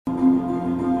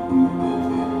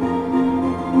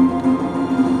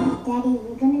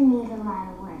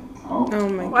Oh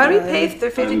my god. Why do we pay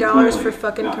 $50 for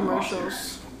fucking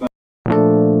commercials?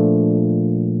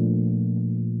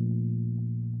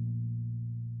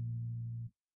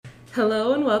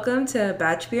 Hello and welcome to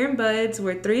Batch Beer and Buds,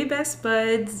 where three best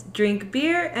buds drink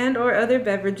beer and or other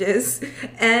beverages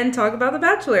and talk about The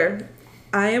Bachelor.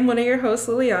 I am one of your hosts,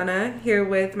 Liliana, here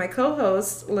with my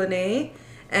co-hosts, Lene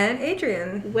and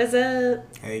Adrian. What's up?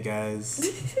 Hey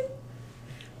guys.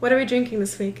 What are we drinking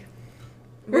this week?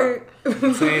 We're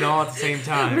Say it all at the same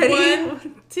time. ready?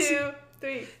 1, 2,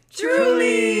 3.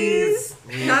 Truly's!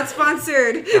 Not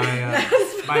sponsored.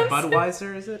 By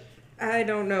Budweiser, is it? I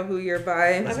don't know who you're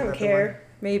by. I don't care.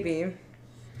 Maybe.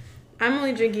 I'm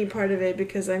only drinking part of it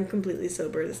because I'm completely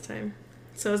sober this time.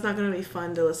 So it's not going to be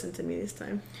fun to listen to me this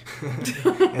time.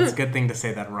 It's a good thing to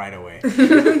say that right away.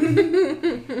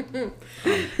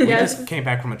 We just came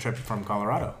back from a trip from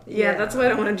Colorado. Yeah, that's why I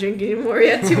don't want to drink anymore.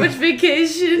 Yeah, too much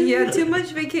vacation. Yeah, too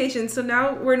much vacation. So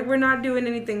now we're not doing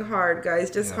anything hard,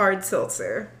 guys. Just hard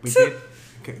seltzer. We did.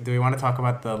 Do we want to talk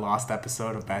about the lost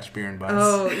episode of Batch Beer and Buzz?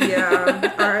 Oh,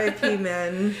 yeah. R.I.P.,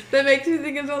 man. That makes me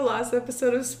think of the last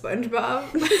episode of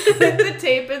SpongeBob. The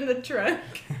tape in the trunk.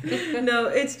 No,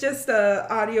 it's just a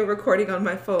audio recording on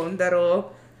my phone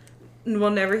we'll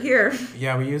never hear.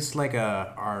 Yeah, we used like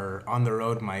our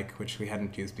on-the-road mic, which we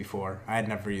hadn't used before. I had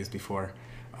never used before.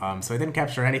 So it didn't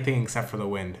capture anything except for the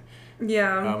wind.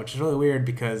 Yeah. Which is really weird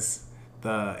because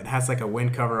it has like a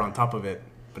wind cover on top of it,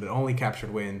 but it only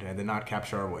captured wind and did not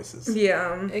capture our voices.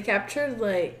 Yeah. It captured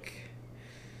like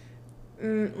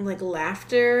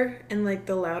laughter and like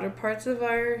the louder parts of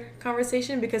our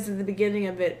conversation because at the beginning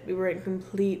of it we were in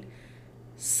complete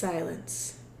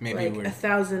silence. Maybe like we're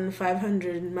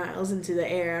 1,500 miles into the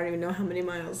air. I don't even know how many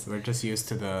miles. We're just used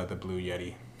to the Blue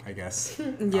Yeti, I guess.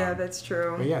 Yeah, that's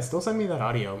true. But yeah, still send me that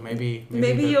audio. Maybe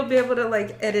you'll be able to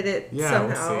like edit it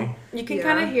somehow. We'll see. You can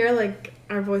kind of hear like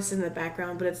our voices in the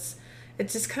background, but it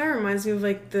just kind of reminds me of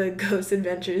like the Ghost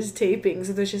Adventures taping.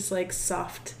 So there's just like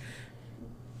soft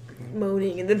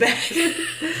moaning in the back.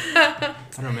 I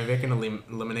don't know. Maybe I can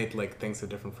eliminate like things at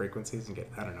different frequencies and get.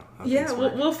 I don't know. How Yeah,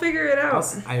 we'll figure it out.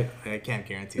 I can't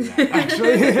guarantee that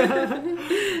actually.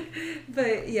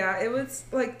 But yeah, it was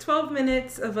like 12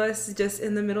 minutes of us just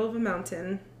in the middle of a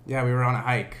mountain. Yeah, we were on a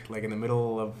hike, like in the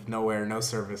middle of nowhere, no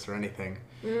service or anything,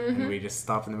 and we just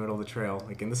stopped in the middle of the trail,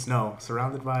 like in the snow,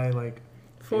 surrounded by like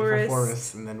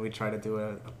forests, and then we tried to do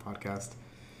a podcast.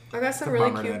 I got some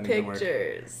really cute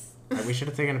pictures. We should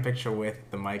have taken a picture with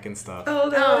the mic and stuff. Oh,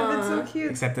 that would have been so cute.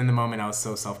 Except in the moment, I was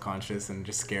so self-conscious and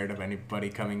just scared of anybody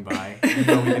coming by, even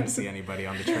though we didn't see anybody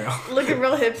on the trail. Looking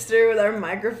real hipster with our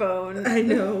microphone. I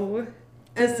know.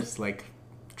 It's just like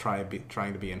trying to be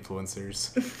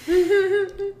influencers.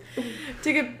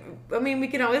 We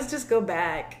can always just go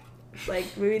back.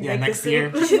 Like maybe next year.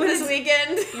 This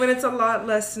weekend. When it's a lot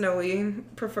less snowy,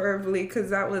 preferably,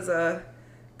 because that was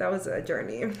a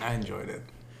journey. I enjoyed it.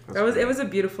 It was a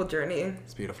beautiful journey.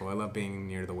 It's beautiful. I love being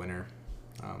near the winter,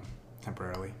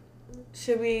 temporarily.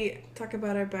 Should we talk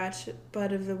about our batch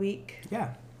bud of the week?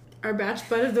 Yeah. Our batch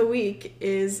bud of the week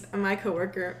is my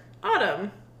coworker,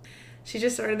 Autumn. She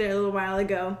just started there a little while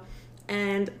ago,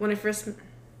 and when I first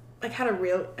I had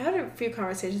a few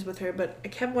conversations with her, but I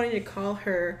kept wanting to call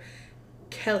her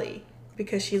Kelly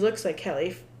because she looks like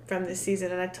Kelly from this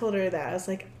season, and I told her that I was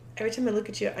like, every time I look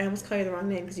at you, I almost call you the wrong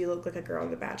name because you look like a girl on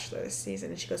The Bachelor this season.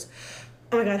 And she goes,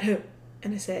 oh my God, who?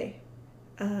 And I say,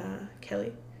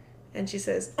 Kelly. And she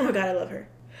says, oh my God, I love her.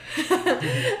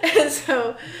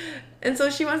 and so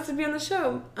she wants to be on the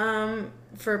show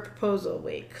for proposal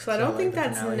week. So I don't think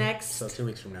that's finale. next. So 2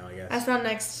 weeks from now, I guess. That's not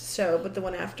next show, but the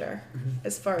one after,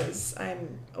 as far as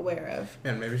I'm aware of.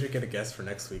 Yeah, maybe we should get a guest for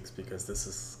next week's because this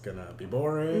is gonna be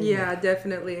boring. Yeah,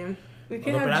 definitely. We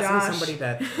can have Josh. But it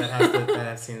has to be somebody that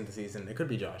has seen the season. It could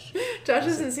be Josh. Josh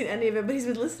hasn't seen any of it, but he's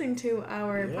been listening to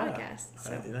our podcast.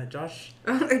 So. Josh.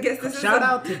 I guess this shout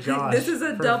out to Josh. This is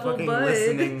a for double fucking bud.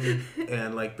 Listening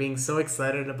and like being so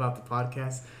excited about the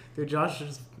podcast. Dude, Josh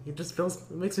it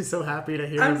makes me so happy to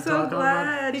hear him talk so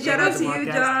glad. about Shout out to the you,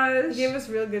 podcast. Josh. He gave us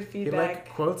real good feedback. He like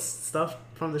quotes stuff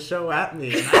from the show at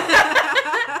me, and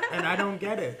I don't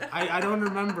get it. I don't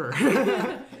remember.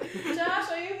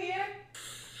 Josh, are you here?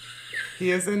 He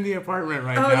is in the apartment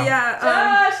right now. Oh yeah,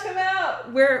 Josh, come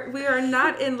out. We are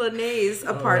not in Lene's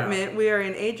apartment. We are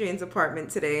in Adrian's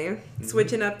apartment today,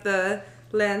 switching up the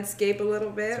landscape a little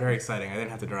bit. It's very exciting. I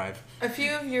didn't have to drive. A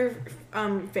few of your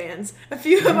a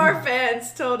few of our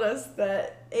fans told us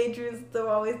that Adrian's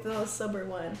always the most sober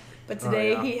one. But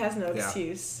today he has no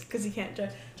excuse because he can't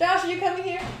drive. Josh, are you coming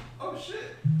here? Oh shit!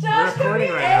 Josh, We're recording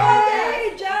come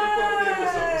right here. now.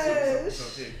 Hey,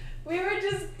 Josh. We were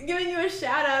just giving you a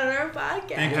shout out on our podcast.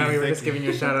 podcast. Yeah, we were just giving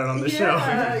you a shout out on the show.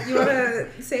 You want to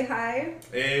say hi?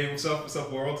 Hey, what's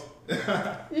up, world? You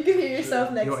can hear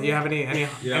yourself next You have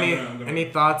any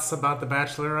thoughts about The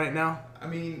Bachelor right now? I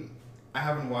mean, I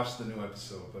haven't watched the new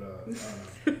episode, but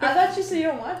I thought you said you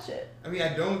don't watch it. I mean,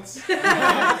 I don't.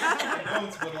 I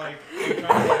don't, but like,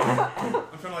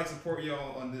 I'm trying to like support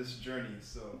y'all on this journey.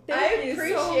 So I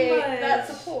appreciate that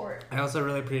support. I also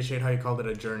really appreciate how you called it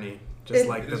a journey, just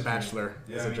like The Bachelor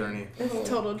is a journey. It's a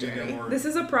total journey. This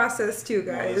is a process too,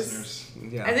 guys.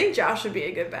 Yeah. I think Josh would be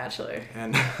a good bachelor.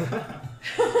 And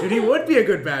dude, he would be a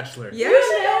good bachelor. Yeah. You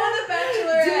should know The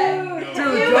Bachelorette.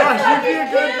 Dude, Josh, you'd be a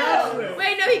good bachelor.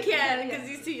 Wait, no, he can't because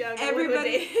he's too young.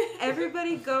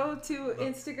 Everybody go to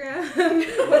Instagram.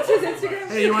 What's his Instagram?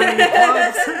 Hey, you want any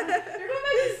plugs? You're going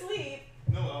back to sleep.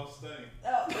 No, I was studying.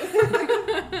 Oh.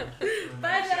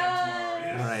 Bye,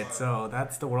 Josh. All right, so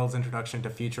that's the world's introduction to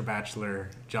future bachelor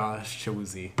Josh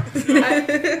Chiwuzi.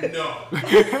 No.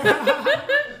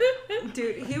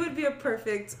 Dude, he would be a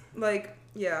perfect,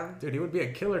 yeah. Dude, he would be a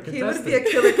killer contestant. He would be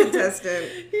a killer contestant.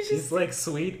 He's like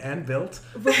sweet and built.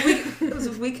 But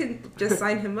we can just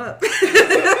sign him up.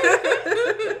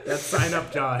 Let's sign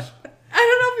up Josh. I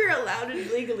don't know if you're allowed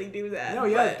to legally do that. No,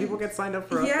 yeah, but- people get signed up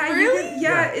for. Yeah, Really?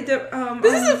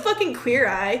 This is a fucking queer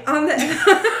eye. on the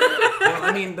Well,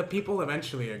 I mean, the people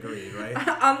eventually agree, right?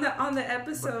 on the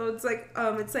episodes,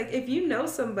 it's like if you know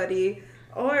somebody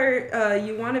or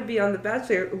you want to be on The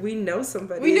Bachelor, we know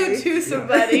somebody. We know two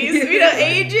somebodies. We know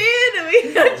Adrian and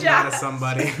we know Josh. Not a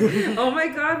somebody. Oh my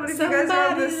god, what if you guys are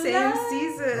on the Somebody same love.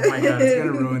 season? Oh my god, it's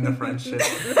gonna ruin the friendship.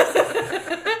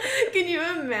 Can you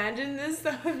imagine this?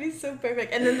 That would be so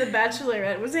perfect. And then The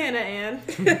Bachelorette was Hannah Ann.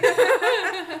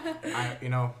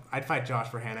 I'd fight Josh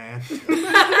for Hannah Ann.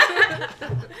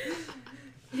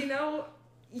 You know,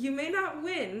 you may not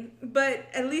win, but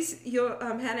at least you'll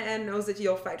Hannah Ann knows that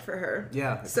you'll fight for her.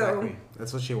 Yeah, exactly.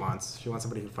 That's what she wants. She wants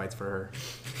somebody who fights for her.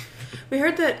 We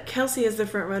heard that Kelsey is the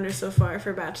front runner so far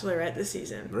for Bachelorette this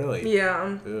season. Really?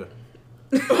 Yeah. Ugh.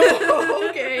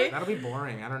 Okay. That'll be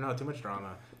boring. I don't know. Too much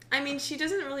drama. I mean, she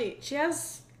doesn't really. She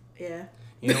has. Yeah.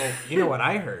 You know what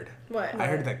I heard? What? I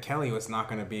heard that Kelly was not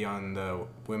going to be on the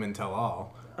Women Tell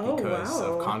All because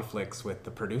of conflicts with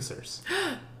the producers.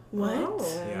 What?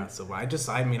 Oh. Yeah, so I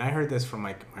heard this from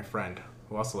my friend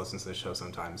who also listens to the show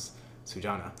sometimes,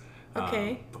 Sujana.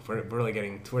 Okay. But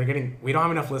we don't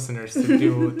have enough listeners to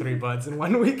do 3 buds in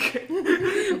 1 week.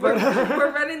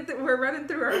 We're running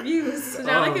through our views. So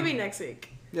that could be next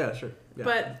week. Yeah, sure. Yeah.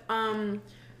 But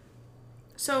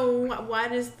so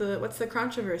what's the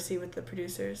controversy with the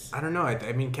producers? I don't know.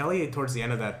 I mean, Kelly towards the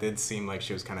end of that did seem like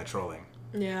she was kind of trolling.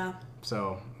 Yeah.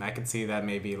 So I could see that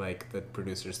maybe like the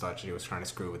producers thought she was trying to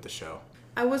screw with the show.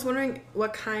 I was wondering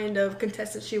what kind of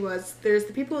contestant she was. There's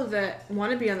the people that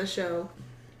want to be on the show,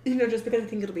 just because they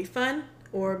think it'll be fun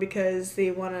or because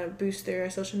they want to boost their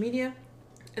social media.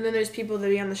 And then there's people that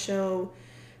be on the show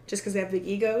just because they have big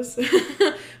egos,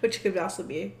 which could also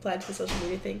be applied to the social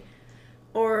media thing.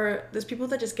 Or there's people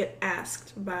that just get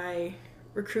asked by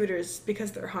recruiters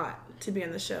because they're hot to be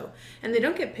on the show. And they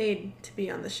don't get paid to be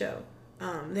on the show.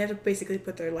 They have to basically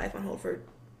put their life on hold for,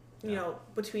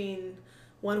 between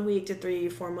 1 week to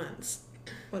 3-4 months,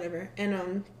 whatever.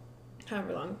 And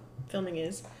however long filming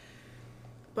is.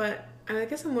 But I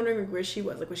guess I'm wondering where she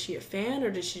was. Like, was she a fan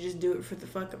or did she just do it for the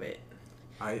fuck of it?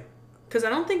 Because I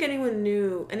don't think any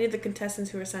of the contestants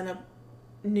who were signed up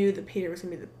knew that Peter was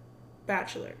going to be the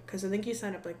Bachelor. Because I think you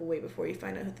sign up like way before you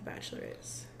find out who the Bachelor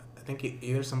is. I think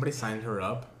either somebody signed her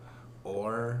up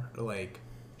or like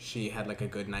she had like a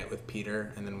good night with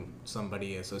Peter and then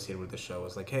somebody associated with the show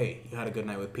was like, hey, you had a good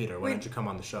night with Peter. Why don't you come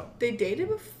on the show? They dated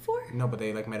before? No, but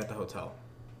they like met at the hotel.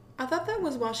 I thought that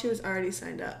was while she was already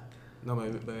signed up. No,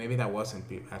 but maybe that wasn't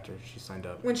after she signed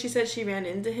up. When she said she ran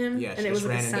into him? Yeah, and she it was just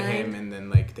ran like into him and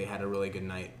then like they had a really good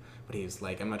night. But he was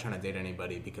like, I'm not trying to date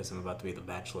anybody because I'm about to be the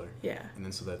Bachelor. Yeah. And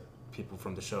then so that people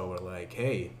from the show were like,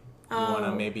 hey, you want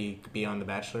to maybe be on the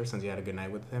Bachelor since you had a good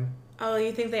night with him? Oh,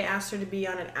 you think they asked her to be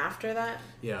on it after that?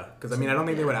 Yeah, because I mean, I don't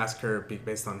think they would ask her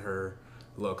based on her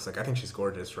looks. Like, I think she's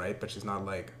gorgeous, right? But she's not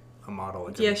like a model.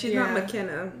 Like Yeah, she's not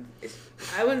McKenna.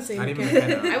 I wouldn't say Not even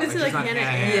McKenna. McKenna. I would Like, say like she's not Hannah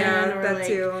Hannah Ann Yeah, or that like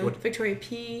too. Victoria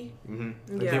P.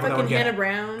 Mm-hmm. Yeah. Fucking Hannah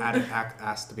Brown.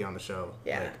 Asked to be on the show.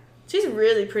 Yeah. Like, She's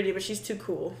really pretty, but she's too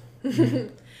cool.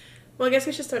 Well, I guess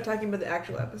we should start talking about the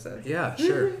actual episode. yeah,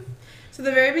 sure. So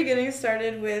the very beginning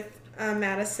started with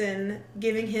Madison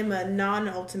giving him a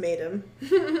non-ultimatum,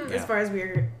 as far as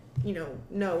we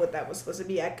know what that was supposed to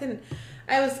be. I couldn't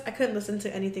listen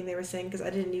to anything they were saying because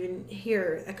I couldn't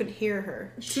hear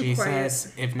her. Too She quiet.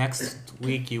 says, if next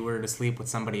week you were to sleep with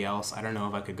somebody else, I don't know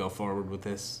if I could go forward with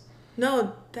this.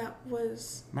 No, that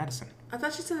was... Madison. I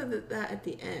thought she said that at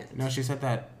the end. No, she said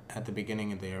that at the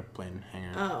beginning of the airplane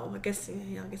hangar. Oh, I guess,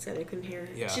 yeah, like I said, I couldn't hear.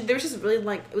 Yeah. There was just really,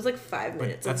 like, it was like 5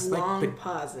 minutes of long like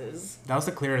pauses. That was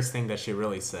the clearest thing that she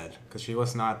really said, because she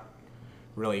was not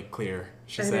really clear.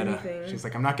 She said, she's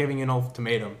like, I'm not giving you an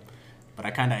ultimatum, but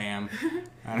I kind of am.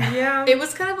 Yeah. It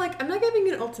was kind of like, I'm not giving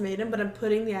you an ultimatum, but I'm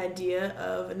putting the idea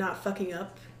of not fucking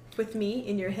up with me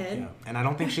in your head. Yeah. And I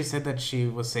don't think she said that she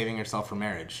was saving herself for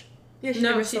marriage. Yeah,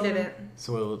 she didn't.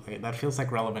 So that feels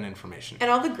like relevant information. And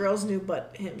all the girls knew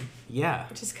but him. Yeah.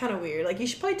 Which is kind of weird. Like, you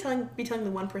should probably be telling the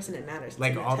one person it matters.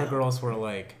 Like, all the girls were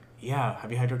like, yeah,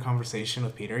 have you had your conversation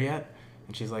with Peter yet?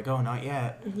 And she's like, oh, not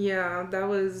yet. Yeah, that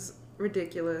was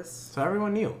ridiculous. So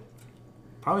everyone knew.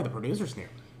 Probably the producers knew.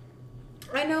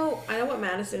 I know what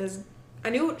Madison is. I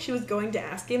knew what she was going to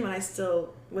ask him, and I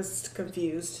still was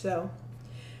confused. So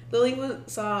Lily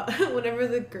saw whenever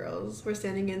the girls were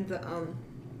standing in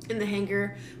the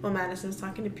hangar while Madison was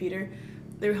talking to Peter,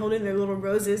 they were holding their little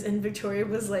roses, and Victoria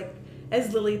was like,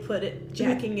 as Lily put it,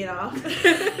 jacking it off.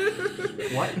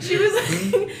 What?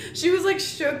 She was like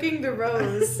stroking the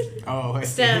rose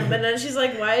stem, and then she's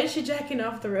like, why is she jacking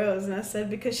off the rose? And I said,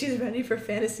 because she's ready for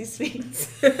fantasy suites.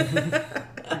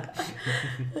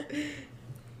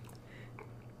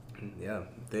 Yeah,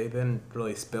 they didn't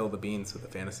really spill the beans with the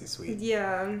fantasy suite.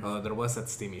 Yeah. Although there was that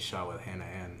steamy shot with Hannah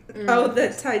Ann. Oh, the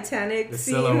Titanic the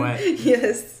scene. Silhouette.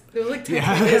 Yes. It was like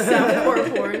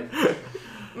Southcore porn.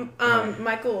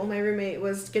 Michael, my roommate,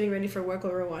 was getting ready for work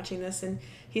while we were watching this, and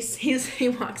he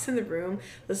walks in the room,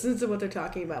 listens to what they're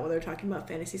talking about, when they're talking about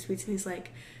fantasy suites, and he's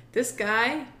like, this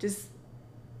guy just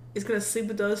is gonna sleep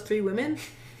with those 3 women?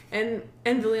 And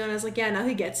Liliana's like, yeah, now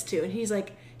he gets to. And he's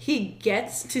like, he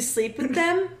gets to sleep with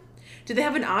them? Do they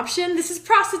have an option? This is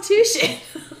prostitution.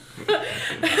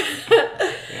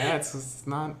 Yeah, it's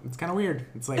kind of weird.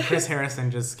 It's like Chris Harrison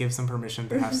just gives them permission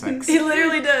to have sex. He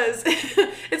literally does.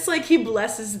 It's like he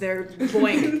blesses their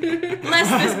boink. Bless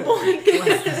this boink.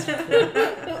 Bless this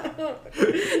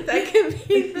boink. That can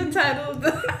be the title of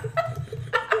the...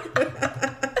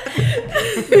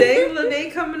 Dang,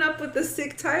 Lene coming up with the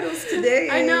sick titles today.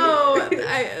 I know.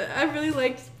 I really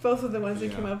liked both of the ones they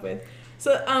came up with.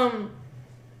 So,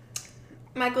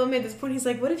 Michael made this point. He's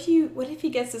like, what if he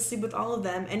gets to sleep with all of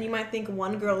them, and you might think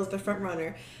one girl is the front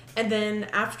runner, and then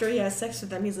after he has sex with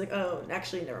them, he's like, oh,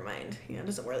 actually, never mind. It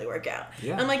doesn't really work out.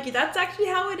 Yeah. I'm like, that's actually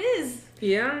how it is.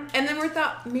 Yeah. And then we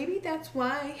thought, maybe that's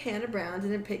why Hannah Brown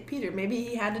didn't pick Peter. Maybe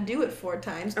he had to do it 4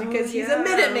 times because he's a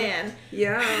minute man.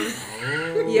 Yeah.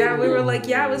 Oh. Yeah, we were like,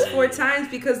 yeah, it was 4 times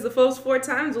because the first 4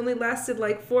 times only lasted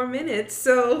like 4 minutes,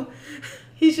 so...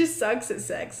 He just sucks at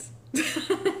sex.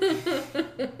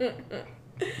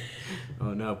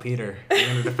 Oh no, Peter. You're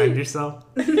gonna defend yourself?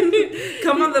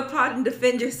 Come on the pod and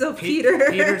defend yourself, Peter.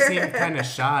 Peter seemed kind of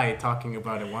shy talking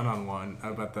about it one-on-one,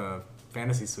 about the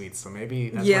fantasy suites, so maybe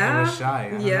that's why he was shy.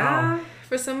 I don't know.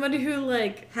 For somebody who,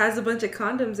 like... has a bunch of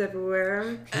condoms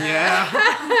everywhere.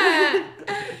 Yeah.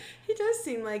 He does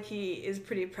seem like he is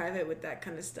pretty private with that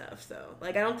kind of stuff, though.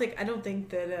 Like, I don't think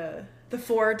that the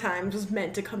 4 times was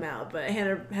meant to come out, but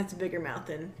Hannah has a bigger mouth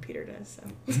than Peter does,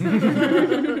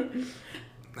 so...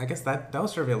 I guess that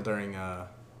was revealed during the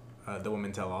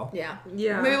Women Tell All. Yeah.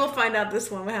 Yeah. Maybe we'll find out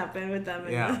this one what happened with them.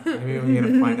 Yeah. Maybe we're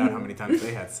gonna find out how many times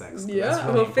they had sex. Yeah, That's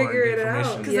really we'll figure important it out.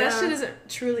 information. Because Yeah. that shit isn't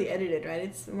truly edited, right?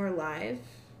 It's more live.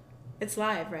 It's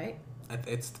live, right?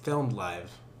 It's filmed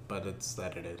live, but it's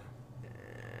edited.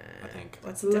 I think.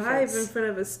 What's the Live difference? in front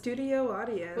of a studio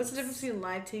audience. What's the difference between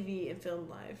live TV and filmed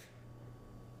live?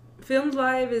 Filmed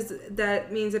live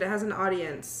means that it has an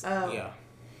audience. Oh, Yeah.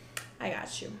 I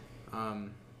got you.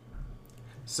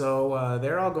 So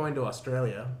they're all going to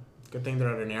Australia. Good thing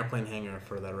they're at an airplane hangar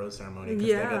for that rose ceremony. Because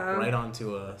they got right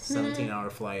onto a 17-hour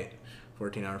flight,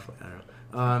 14-hour flight, I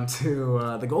don't know,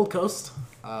 to the Gold Coast.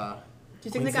 Do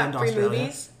you think they Queensland, got free Australia.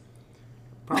 movies?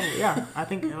 Probably, yeah. I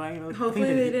think.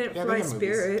 Hopefully they didn't fly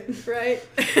Spirit. Right.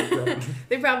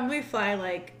 They probably fly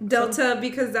like Delta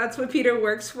because that's what Peter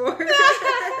works for.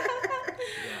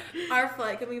 Our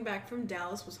flight coming back from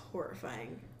Dallas was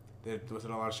horrifying. Was it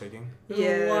a lot of shaking?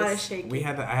 A lot of shaking.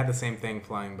 I had the same thing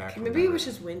flying back. From Maybe Denver. it was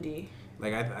just windy.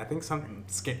 Like I think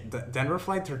the Denver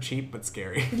flights are cheap but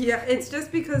scary. Yeah, it's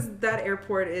just because that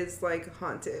airport is like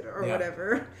haunted or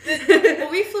whatever.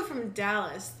 Well, we flew from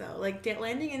Dallas though. Like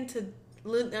landing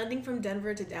from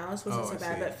Denver to Dallas wasn't so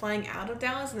bad, but flying out of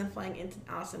Dallas and then flying into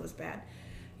Austin was bad.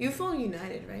 You flew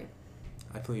United, right?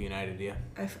 I flew United, yeah.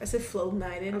 I said Flow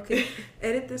United. Okay,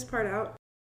 edit this part out.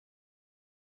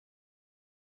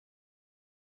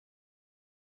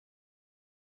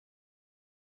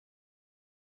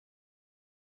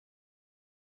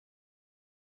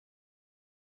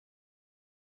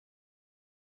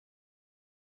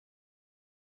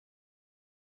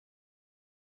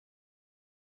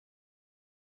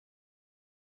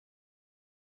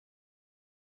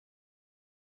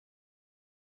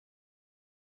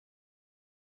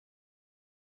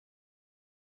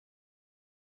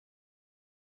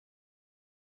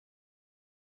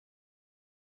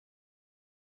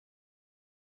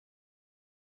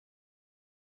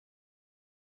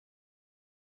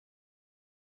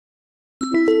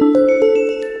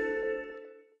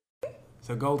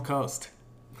 So Gold Coast.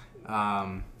 There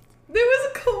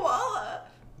was a koala.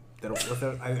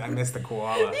 I missed the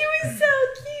koala. He was so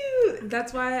cute.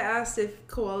 That's why I asked if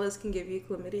koalas can give you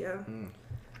chlamydia.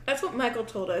 That's what Michael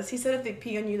told us. He said if they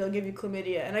pee on you, they'll give you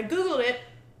chlamydia. And I Googled it.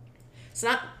 It's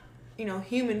not,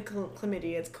 human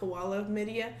chlamydia. It's koala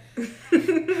chlamydia.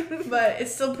 But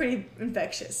it's still pretty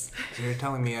infectious. So you're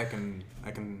telling me I can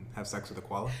have sex with a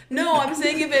koala? No, I'm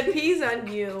saying if it pees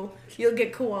on you, you'll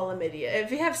get koala chlamydia.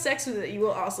 If you have sex with it, you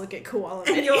will also get koala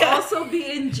chlamydia. And you'll also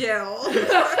be in jail.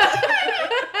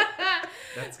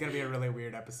 That's gonna be a really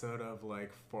weird episode of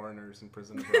like foreigners in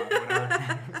prison abroad,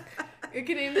 whatever. You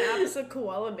can name the episode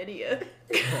Koala Chlamydia.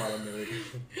 Koala chlamydia.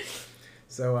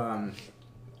 So,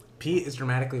 Pete is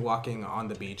dramatically walking on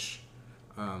the beach.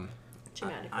 I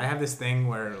have this thing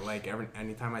where like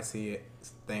anytime I see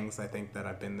things, I think that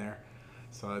I've been there.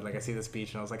 So like I see this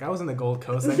beach and I was like, I was in the Gold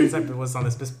Coast. That means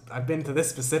I've been to this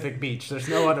specific beach. There's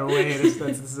no other way. This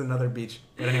is another beach.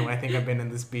 But anyway, I think I've been in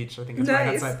this beach. I think it's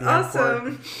right outside the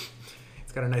airport.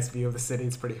 It's got a nice view of the city.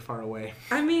 It's pretty far away.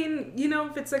 I mean,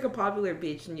 if it's like a popular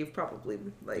beach, and you've probably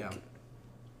like.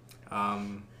 Yeah.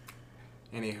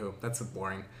 Anywho, that's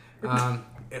boring.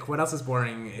 What else is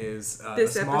boring is the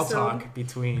small talk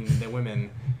between the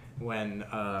women when.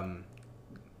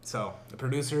 So the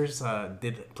producers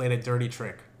played a dirty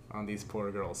trick on these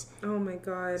poor girls. Oh my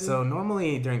god. So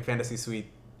normally during Fantasy Suite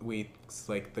weeks,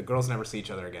 like the girls never see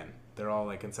each other again. They're all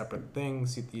like in separate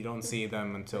things. You don't see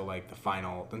them until like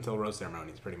until rose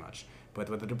ceremonies, pretty much. But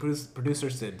what the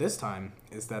producers did this time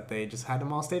is that they just had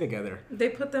them all stay together. They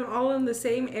put them all in the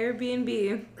same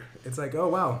Airbnb. It's like, oh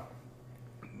wow,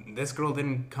 this girl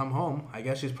didn't come home. I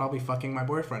guess she's probably fucking my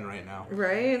boyfriend right now.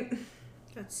 Right?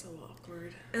 That's so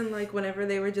awkward. And like whenever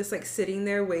they were just like sitting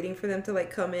there waiting for them to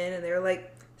like come in, and they were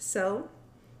like, so,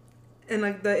 and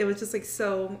like it was just like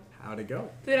so. How'd it go?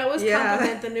 They'd always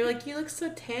compliment them. They're like, you look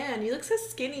so tan. You look so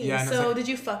skinny. Yeah, so like, did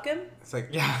you fuck him? It's like,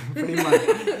 yeah, pretty much.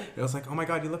 It was like, oh my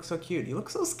god, you look so cute. You look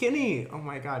so skinny. Oh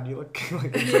my god, you look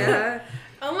like. Yeah.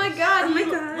 Oh my god. Oh my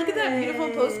god. Look at that beautiful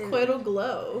postcoital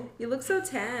glow. You look so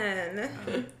tan.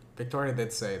 Victoria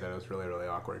did say that it was really, really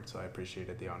awkward, so I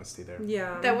appreciated the honesty there.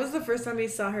 Yeah. That was the first time we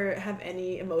saw her have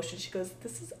any emotion. She goes,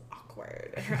 this is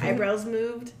awkward. And her eyebrows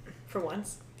moved for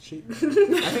once. I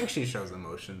think she shows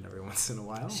emotion every once in a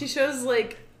while. She shows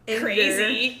like anger.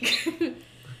 Crazy.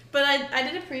 But I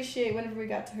did appreciate whenever we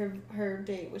got to her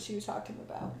date what she was talking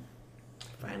about.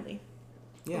 Finally.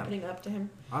 Yeah. Opening up to him.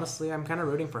 Honestly, I'm kind of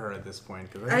rooting for her at this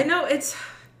point. Cause I know it's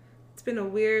been a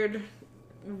weird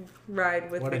ride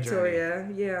with Victoria.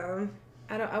 Yeah.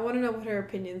 I want to know what her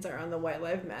opinions are on the White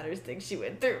Lives Matters thing she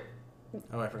went through.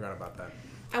 Oh, I forgot about that.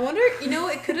 I wonder,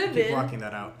 it could have been. Keep blocking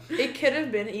that out. It could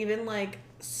have been even like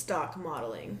stock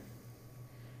modeling.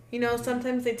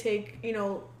 Sometimes they take,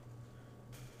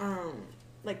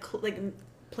 like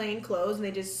plain clothes and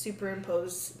they just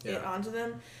superimpose it onto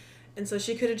them. And so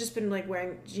she could have just been like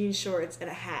wearing jean shorts and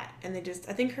a hat, and I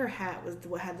think her hat was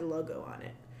what had the logo on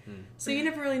it. So you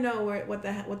never really know what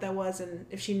that was, and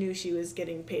if she knew she was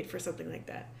getting paid for something like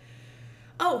that.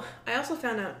 Oh, I also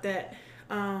found out that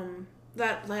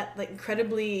that like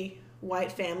incredibly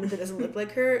white family that doesn't look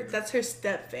like her, that's her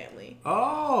step family.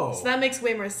 Oh. So that makes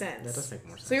way more sense. That does make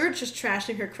more sense. So we were just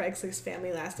trashing her Craigslist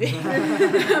family last week.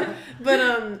 But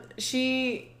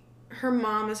her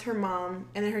mom is her mom,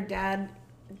 and then her dad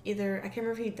either, I can't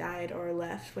remember if he died or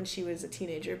left when she was a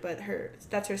teenager, but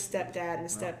that's her stepdad and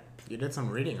step. You did some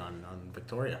reading on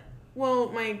Victoria. Well,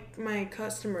 my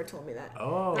customer told me that.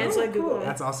 Oh, and so I Googled it.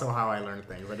 That's also how I learn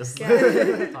things. I just talk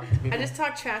to people. I just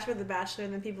talk trash with The Bachelor,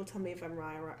 and then people tell me if I'm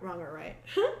wrong or right.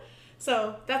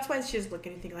 So that's why she doesn't look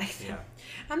anything like that. Yeah.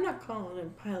 I'm not calling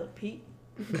him Pilot Pete.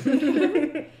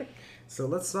 So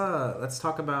let's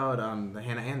talk about the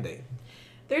Hannah Ann date.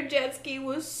 Their jet ski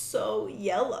was so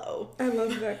yellow. I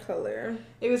love that color.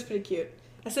 It was pretty cute.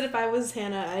 I said if I was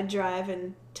Hannah, I'd drive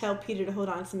and tell Peter to hold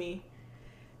on to me.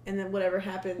 And then whatever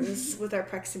happens with our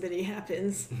proximity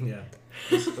happens. Yeah.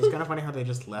 It was kind of funny how they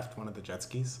just left one of the jet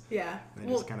skis. Yeah.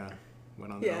 They just kind of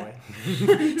went on their way.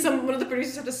 One of the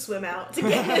producers had to swim out to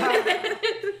get it.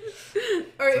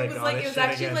 Or it was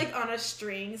actually like on a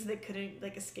string so they couldn't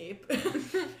like escape.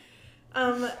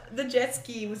 The jet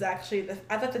ski was actually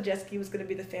I thought the jet ski was going to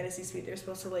be the fantasy suite. They were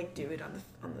supposed to like do it on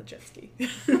the jet ski.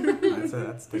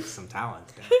 That takes some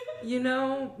talent.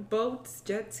 Boats,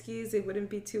 jet skis, it wouldn't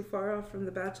be too far off from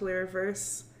the Bachelor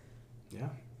verse. Yeah.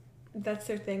 That's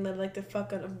their thing. They like to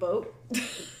fuck on a boat.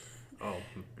 Oh,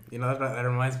 that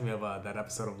reminds me of that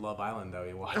episode of Love Island that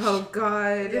we watched. Oh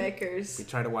God. Yikers. We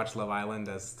tried to watch Love Island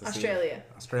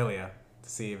Australia to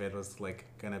see if it was like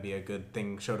gonna be a good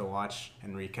show to watch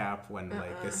and recap when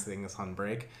like this thing is on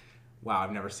break. wow,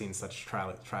 I've never seen such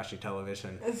trashy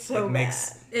television. It's so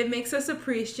It makes us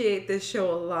appreciate this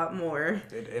show a lot more.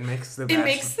 It makes The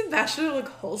Bachelor look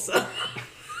wholesome.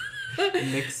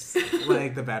 It makes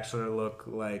like The Bachelor look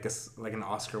like like an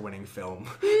Oscar-winning film.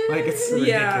 Like it's ridiculous.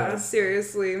 Yeah,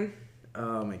 seriously.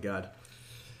 Oh my god.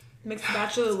 Makes The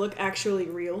Bachelor look actually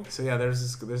real. So yeah,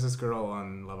 there's this girl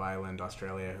on Love Island,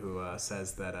 Australia, who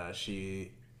says that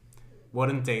she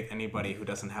wouldn't date anybody who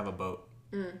doesn't have a boat.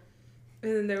 And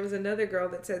then there was another girl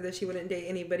that said that she wouldn't date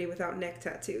anybody without neck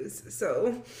tattoos.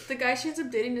 So the guy she ends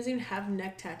up dating doesn't even have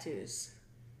neck tattoos.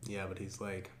 Yeah, but he's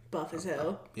like buff as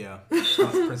hell. Yeah, a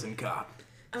prison cop.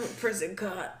 I'm a prison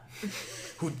cop.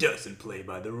 Who doesn't play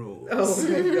by the rules? Oh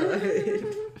my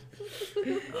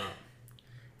god.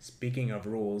 Speaking of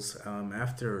rules,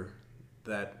 after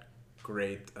that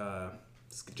great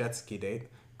jet ski date,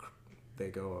 they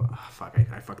go. Oh, fuck!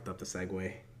 I fucked up the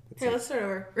segue. Hey, let's start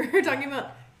over. We're talking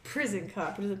about prison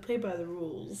cop. Who doesn't play by the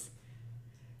rules?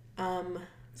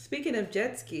 Speaking of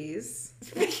jet skis.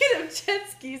 Speaking of jet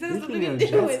skis, that has nothing to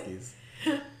do with.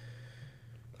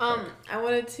 I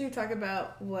wanted to talk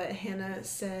about what Hannah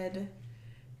said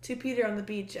to Peter on the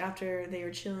beach after they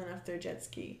were chilling off their jet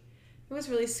ski. It was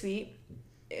really sweet.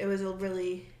 It was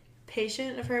really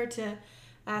patient of her to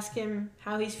ask him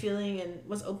how he's feeling and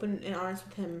was open and honest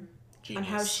with him on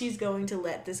how she's going to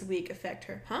let this week affect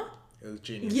her. Huh? It was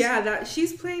genius. Yeah, that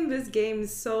she's playing this game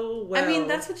so well. I mean,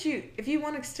 that's what if you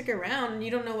want to stick around and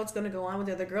you don't know what's going to go on with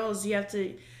the other girls, you have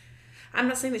to. I'm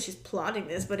not saying that she's plotting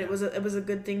this, but it was a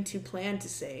good thing to plan to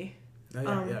say. Oh,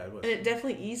 yeah, it was. And it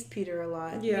definitely eased Peter a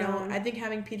lot. Yeah. You know, I think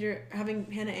having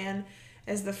Hannah Ann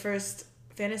as the first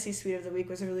fantasy suite of the week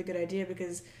was a really good idea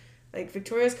because, like,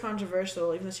 Victoria's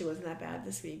controversial, even though she wasn't that bad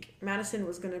this week. Madison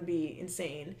was going to be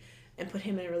insane and put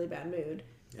him in a really bad mood.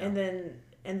 Yeah.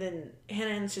 And then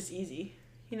Hannah Ann's just easy.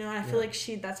 You know, I feel like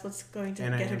that's what's going to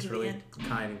get her to really the end.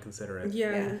 Kind and considerate.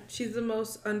 Yeah, she's the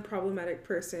most unproblematic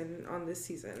person on this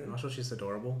season. And also, she's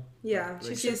adorable. Yeah,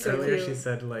 like, she's so earlier cute. she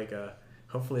said, like,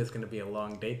 hopefully it's going to be a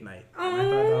long date night. Oh, I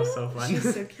thought that was so fun.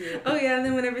 She's so cute. Oh, yeah, and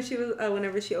then whenever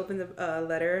she opened the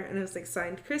letter, and it was, like,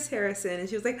 signed Chris Harrison, and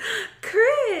she was like,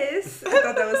 Chris! I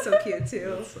thought that was so cute,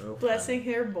 too. So blessing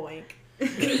her, boink.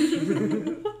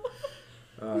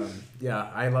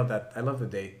 Yeah, I love that. I love the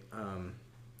date.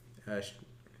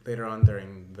 Later on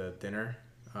during the dinner,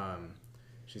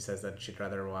 she says that she'd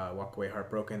rather walk away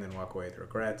heartbroken than walk away with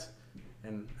regret.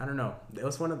 And I don't know. That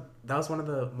was one of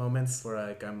the moments where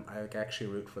I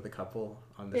actually root for the couple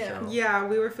on the show. Yeah,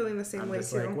 we were feeling the same way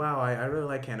just too. Like, wow, I really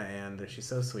like Hannah Ann. She's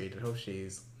so sweet. I hope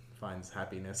finds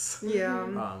happiness.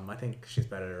 Yeah. I think she's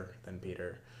better than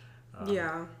Peter.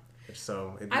 Yeah.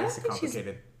 So it makes it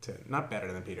complicated to not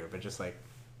better than Peter, but just like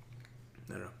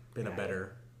I don't know, being a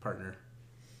better partner.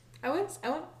 I won't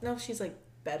know if she's like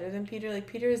better than Peter. Like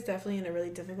Peter is definitely in a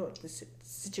really difficult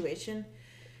situation,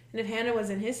 and if Hannah was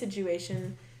in his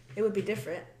situation, it would be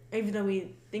different. Even though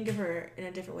we think of her in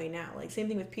a different way now. Like same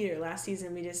thing with Peter. Last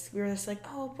season we were just like,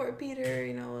 oh poor Peter,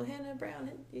 you know, Hannah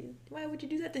Brown. Why would you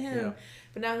do that to him? Yeah.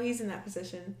 But now he's in that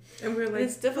position, and we're like,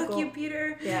 it's difficult. Fuck you,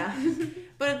 Peter. Yeah,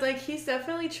 but it's like he's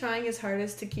definitely trying his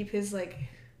hardest to keep his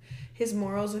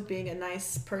morals of being a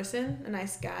nice person, a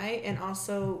nice guy, and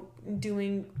also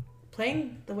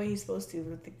playing the way he's supposed to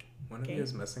with the One of you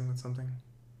is messing with something?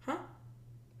 Huh?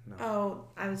 No. Oh,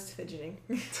 I was fidgeting.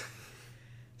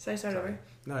 So I start over?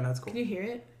 No, that's cool. Can you hear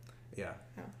it? Yeah.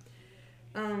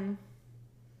 Oh.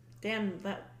 Damn,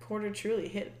 that porter truly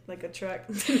hit like a truck.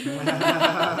 What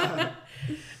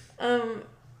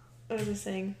was I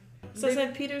saying? So I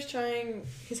said Peter's trying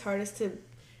his hardest to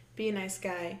be a nice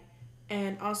guy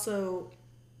and also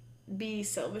be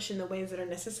selfish in the ways that are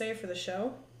necessary for the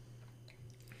show.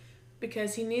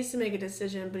 Because he needs to make a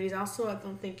decision, but he's also I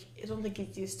don't think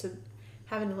he's used to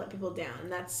having to let people down,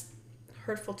 and that's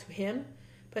hurtful to him.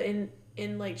 But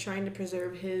in like trying to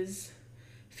preserve his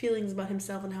feelings about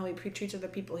himself and how he treats other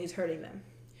people, he's hurting them,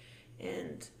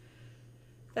 and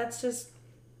that's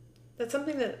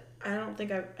something that I don't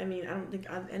think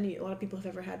a lot of people have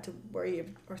ever had to worry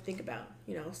or think about.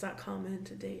 You know, it's not common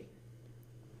to date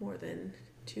more than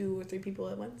 2 or 3 people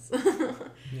at once.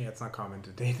 Yeah, it's not common to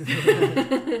date.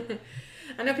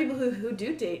 I know people who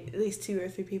do date at least 2 or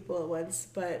 3 people at once,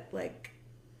 but like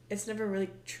it's never really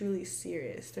truly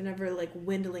serious. They're never like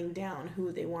dwindling down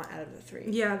who they want out of the 3.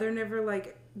 Yeah, they're never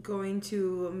like going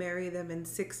to marry them in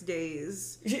 6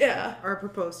 days. Yeah. Or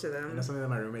propose to them. You know something that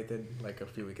my roommate did like a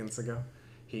few weekends ago?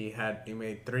 He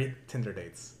made 3 Tinder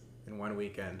dates in one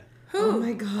weekend. Who? Oh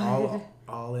my god.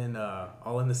 All in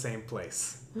the same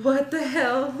place. What the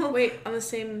hell? Wait, on the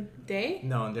same day?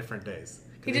 No, on different days.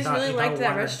 He just really liked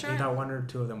that restaurant? He thought one or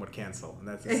two of them would cancel, and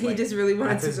that's And he just really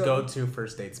wanted that's to his go. go-to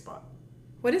first date spot.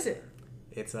 What is it?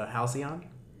 It's a Halcyon,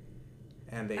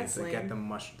 and they That's get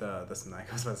lame. I was about to say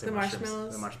The mushrooms.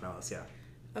 marshmallows? The marshmallows, yeah.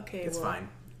 Okay, It's well, fine.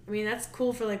 I mean, that's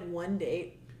cool for like one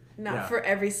date, not Yeah. for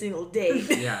every single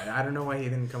date. Yeah, I don't know why he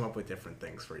didn't come up with different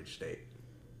things for each date.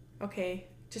 Okay,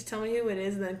 just tell me who it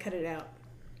is and then cut it out.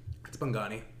 It's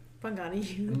Bangani.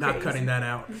 Bangani, you I'm not crazy. cutting that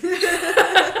out.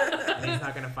 And he's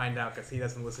not gonna find out because he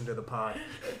doesn't listen to the pod.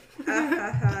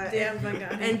 Damn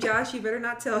Bangani. And Josh, you better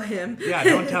not tell him. Yeah,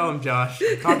 don't tell him, Josh.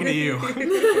 I'm talking to you.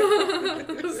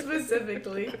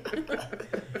 Specifically.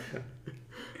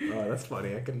 Oh, that's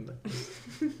funny. I can.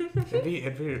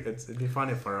 It'd be fun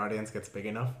if our audience gets big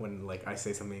enough when like I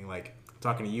say something like I'm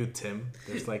talking to you, Tim.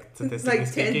 There's like statistically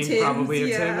Like 10 speaking, Tims, probably a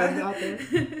yeah. Tim out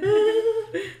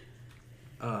there.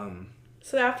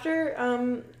 So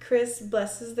after Chris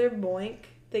blesses their boink,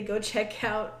 they go check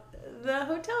out the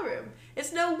hotel room.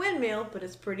 It's no windmill, but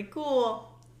it's pretty cool.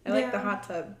 I like the Yeah. hot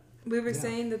tub We were Yeah.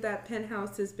 saying that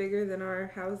penthouse is bigger than our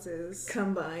houses.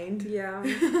 combined. Yeah.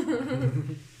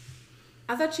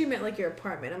 I thought you meant like your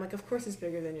apartment. I'm like, of course it's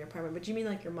bigger than your apartment, but you mean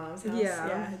like your mom's house? Yeah.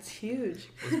 Yeah, it's huge.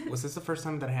 Was this the first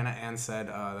time that Hannah Ann said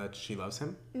that she loves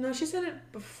him? No, she said it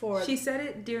before. She said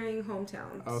it during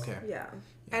Hometowns. Okay. Yeah.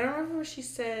 I don't remember what she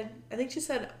said. I think she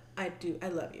said, I do, I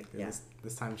love you. Yeah.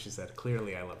 This time she said,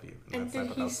 "Clearly, I love you." And I did thought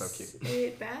he that was so cute. say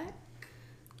it back?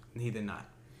 He did not,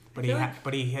 but I he feel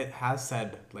like- has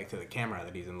said like to the camera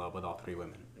that he's in love with all three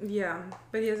women, Yeah.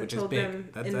 But he hasn't which is told big. them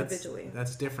That's individually.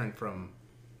 that's different from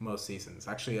most seasons.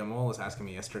 Actually, Amol was asking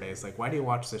me yesterday, it's like, why do you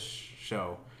watch this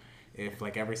show if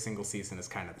like every single season is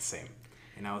kind of the same?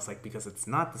 And I was like, because it's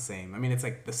not the same. I mean, it's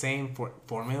like the same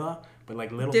formula, but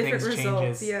like little Different things results,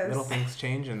 changes. yes. Little things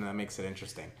change, and that makes it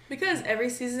interesting. Because every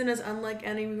season is unlike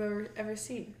any we've ever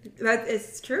seen. That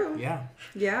is true. Yeah,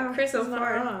 Yeah. Chris so is not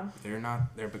far. wrong.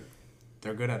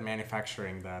 they're good at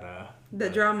manufacturing that The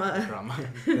drama.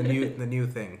 the new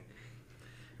thing.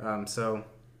 So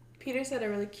Peter said a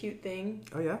really cute thing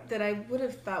oh yeah. that I would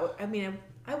have thought,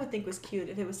 I would think was cute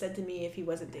if it was said to me if he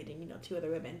wasn't dating, two other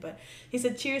women. But he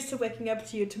said, "Cheers to waking up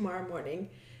to you tomorrow morning."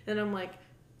 And I'm like,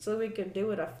 so we can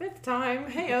do it a fifth time.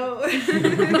 Hey-o.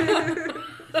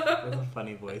 That's a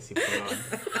funny voice you put on.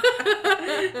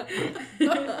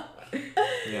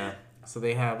 Yeah. So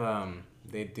they have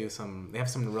they have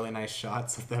some really nice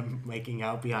shots of them making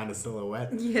out behind a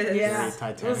silhouette. Yes. Yeah. Very It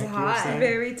Titanic. was you were hot. saying?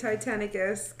 Very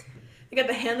Titanic-esque. They got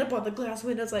the hand up on the glass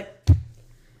windows like,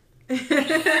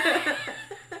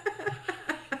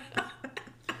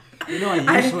 You know,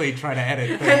 I usually try to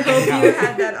edit I things hope you out.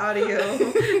 had that audio.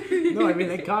 No, I mean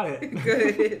they got it.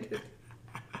 Good.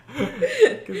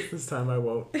 Because this time I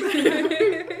won't. the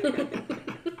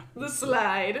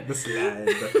slide. The slide.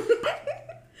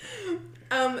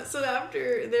 So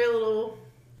after their little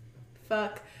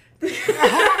fuck,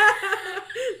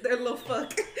 Their little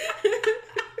fuck.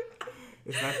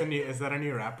 Is that a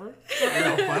new rapper?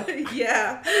 Little fuck?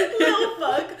 Yeah. little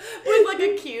fuck with like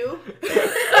a Q.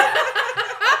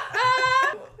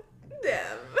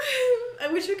 Damn. I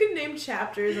wish we could name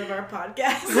chapters of our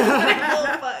podcast. Like,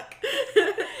 little fuck.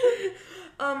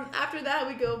 After that,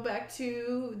 we go back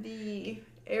to the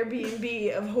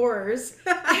Airbnb of horrors,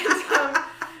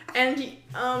 and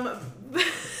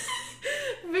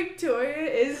Victoria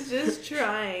is just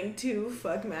trying to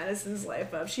fuck Madison's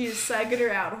life up. She is psyching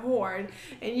her out hard,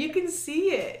 and you can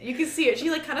see it. She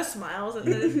like kind of smiles,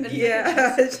 and then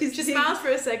Yeah. she smiles for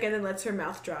a second, and lets her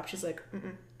mouth drop. She's like,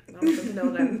 mm-mm. I don't want them to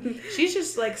know that. She's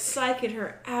just like psyching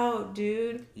her out,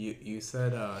 dude. You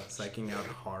said psyching out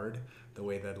hard the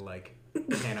way that like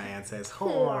Hannah Ann says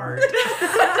hard.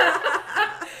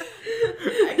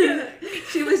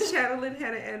 She was channeling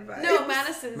Hannah Ann vibes. No,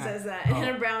 Madison says that, and Oh.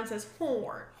 Hannah Brown says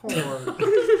whore. Hard.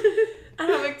 I don't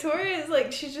know, Victoria is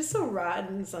like, she's just so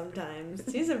rotten sometimes.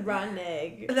 She's a rotten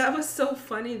egg. That was so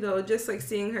funny though, just like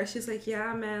seeing her. She's like,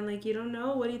 yeah, man, like you don't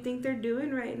know. What do you think they're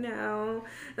doing right now?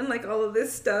 And like all of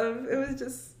this stuff. It was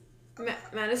just.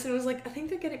 Madison was like, I think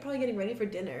they're probably getting ready for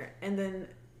dinner. And then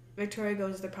Victoria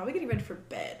goes, they're probably getting ready for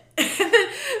bed. And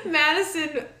then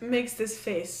Madison makes this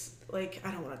face, like, I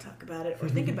don't want to talk about it or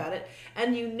think about it.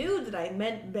 And you knew that I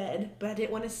meant bed, but I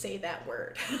didn't want to say that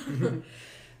word.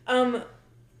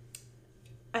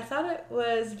 I thought it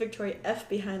was Victoria F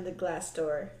behind the glass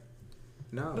door.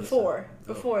 No. Before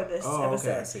this episode.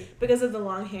 Okay, I see. Because of the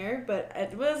long hair, but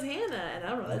it was Hannah, and I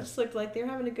don't know, that just looked like they were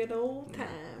having a good old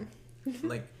time.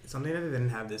 like something that they didn't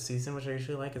have this season, which I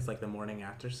usually like, is like the morning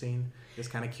after scene. It's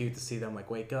kind of cute to see them like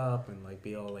wake up and like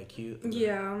be all like cute.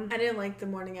 Yeah. I didn't like the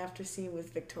morning after scene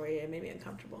with Victoria. It made me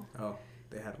uncomfortable. Oh,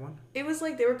 they had one? It was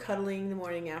like they were cuddling the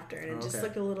morning after, and it just okay.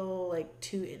 looked a little like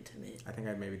too intimate. I think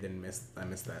I maybe didn't miss. I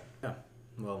missed that. Yeah.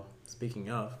 Well, speaking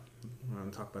of, I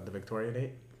want to talk about the Victoria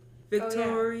date.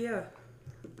 Victoria.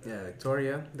 Yeah,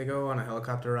 Victoria. They go on a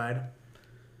helicopter ride.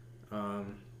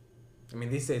 I mean,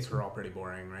 these dates were all pretty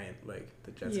boring, right? Like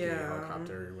the jet ski,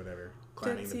 helicopter, whatever,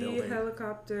 climbing the building.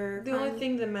 Helicopter. The only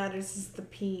thing that matters is the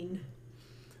peen.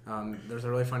 There's a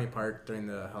really funny part during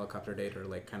the helicopter date, or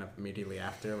like kind of immediately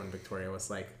after, when Victoria was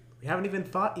like, "We haven't even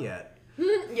fought yet."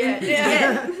 Yeah.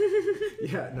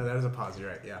 Yeah, no, that was a pause.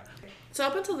 You're right. Yeah. So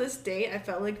up until this date, I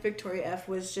felt like Victoria F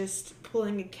was just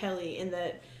pulling a Kelly in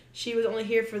that she was only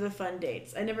here for the fun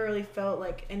dates. I never really felt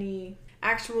like any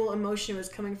actual emotion was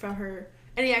coming from her.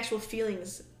 Any actual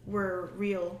feelings were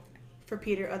real for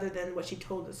Peter other than what she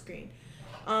told the screen.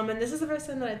 And this is the first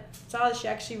time that I saw that she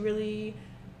actually really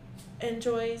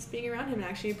enjoys being around him and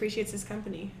actually appreciates his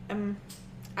company.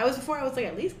 I was like,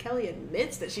 at least Kelly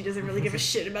admits that she doesn't really give a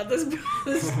shit about this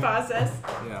process.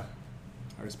 Yeah,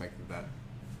 I respected that.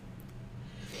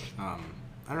 I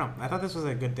don't know. I thought this was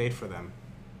a good date for them,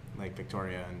 like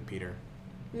Victoria and Peter.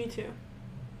 Me too.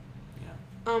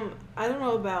 Yeah. I don't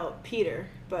know about Peter,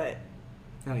 but...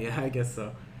 Oh, yeah, I guess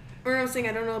so. Or I'm saying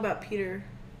I don't know about Peter,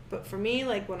 but for me,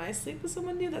 like, when I sleep with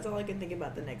someone new, that's all I can think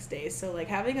about the next day. So, like,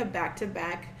 having a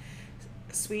back-to-back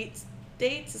sweet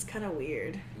dates is kind of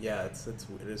weird. Yeah, it is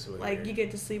really like, weird. you get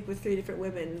to sleep with 3 different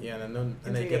women. Yeah, and then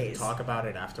they get to talk about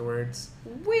it afterwards.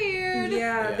 Weird.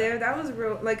 Yeah, that was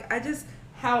real. Like,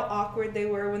 how awkward they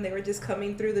were when they were just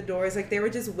coming through the doors. Like, they were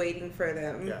just waiting for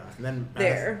them. Yeah, and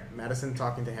then Madison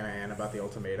talking to Hannah Ann about the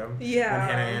ultimatum. Yeah.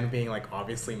 And Hannah Ann being, like,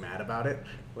 obviously mad about it.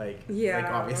 Like, yeah.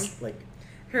 Like, obvious, like...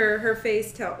 Her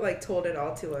face told it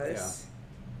all to us.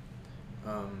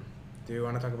 Yeah. Do you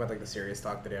want to talk about, like, the serious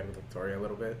talk that he had with Victoria a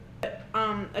little bit?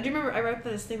 I do remember I read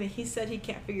this thing that he said he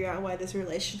can't figure out why this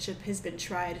relationship has been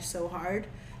tried so hard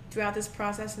throughout this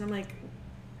process, and I'm like,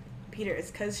 Peter,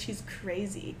 it's because she's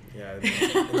crazy. Yeah,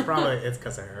 it's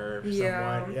because of her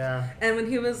somewhat. Yeah. And when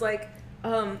he was like,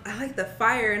 I like the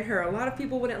fire in her. A lot of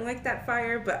people wouldn't like that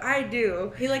fire, but I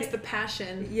do. He likes the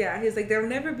passion. Yeah, he's like, there'll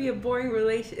never be a boring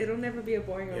relation. It'll never be a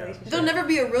boring relationship. There'll never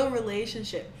be a real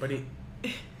relationship. But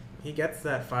he gets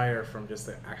that fire from just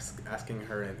asking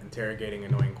her and interrogating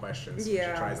annoying questions.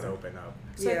 Yeah. She tries to open up.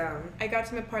 So yeah. I got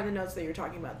to my part of the notes that you were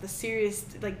talking about. The serious,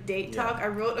 like, date talk. I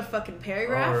wrote a fucking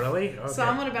paragraph. Oh, really? Okay. So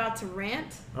I'm about to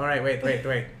rant. All right, wait.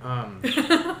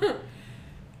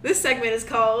 This segment is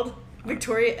called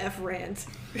Victoria F. Rant.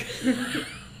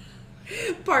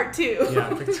 Part 2. Yeah,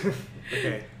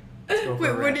 okay. Let's go for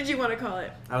Wait, what did you want to call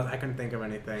it? I couldn't think of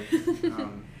anything.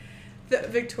 The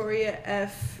Victoria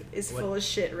F is full of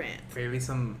shit rant. Maybe is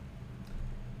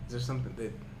there something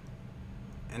that...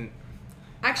 And...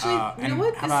 Actually, you know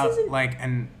what? How about, like,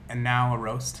 and now a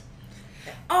roast?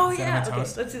 Oh, yeah. Okay,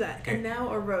 let's do that. Okay. And now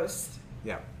a roast.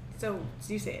 Yeah. So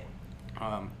you say it.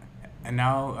 And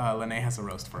now Lene has a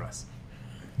roast for us.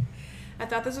 I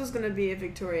thought this was going to be a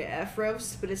Victoria F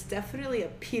roast, but it's definitely a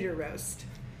Peter roast.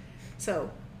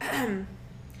 So,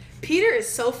 Peter is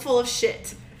so full of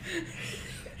shit.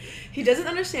 He doesn't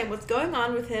understand what's going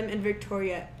on with him and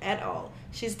Victoria at all.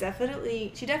 She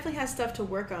definitely has stuff to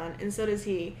work on, and so does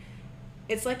he.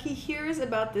 It's like he hears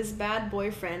about this bad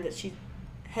boyfriend that she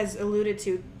has alluded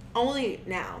to only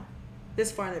now,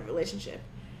 this far in the relationship.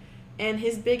 And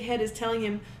his big head is telling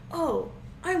him, oh,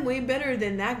 I'm way better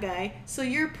than that guy, so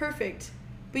you're perfect.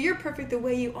 But you're perfect the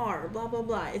way you are, blah, blah,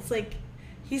 blah. It's like,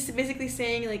 he's basically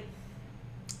saying, like,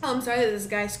 oh, I'm sorry that this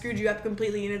guy screwed you up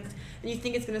completely and you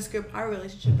think it's going to screw up our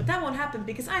relationship, but that won't happen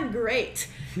because I'm great.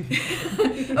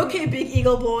 Okay, big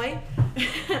eagle boy.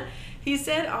 He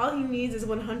said all he needs is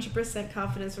 100%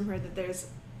 confidence from her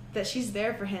that she's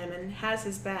there for him and has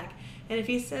his back. And if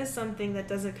he says something that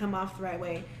doesn't come off the right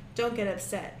way, don't get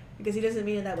upset because he doesn't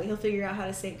mean it that way. He'll figure out how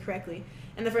to say it correctly.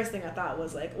 And the first thing I thought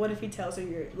was, like, what if he tells her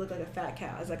you look like a fat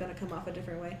cow? Is that going to come off a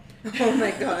different way? Oh,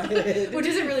 my God. Which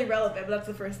isn't really relevant, but that's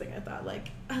the first thing I thought. Like,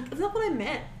 that's not what I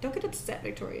meant. Don't get upset,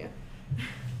 Victoria.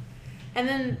 And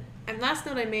then, last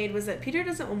note I made was that Peter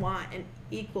doesn't want an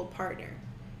equal partner.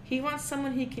 He wants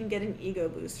someone he can get an ego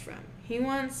boost from. He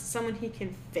wants someone he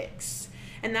can fix.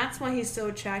 And that's why he's so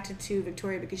attracted to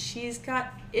Victoria, because she's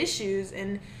got issues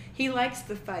and he likes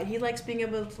the fight. He likes being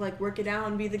able to, like, work it out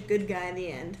and be the good guy in the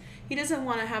end. He doesn't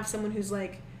want to have someone who's,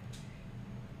 like...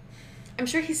 I'm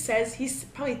sure he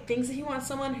probably thinks that he wants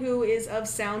someone who is of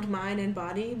sound mind and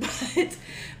body,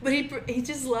 but he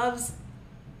just loves,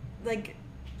 like,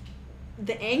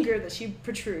 the anger that she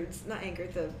protrudes, not anger,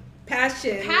 the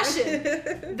Passion.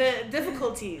 the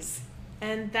difficulties.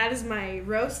 And that is my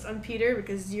roast on Peter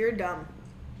because you're dumb.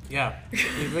 Yeah.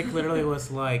 He like literally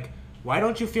was like, why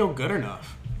don't you feel good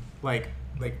enough? Like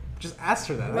just ask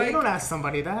her that. Like, you don't ask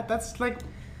somebody that. That's like...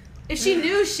 If she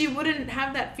knew, she wouldn't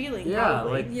have that feeling. Yeah,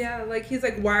 probably. like... he's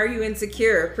like, why are you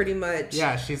insecure, pretty much.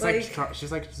 Yeah, she's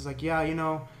like, yeah, you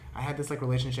know, I had this like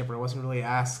relationship where I wasn't really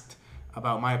asked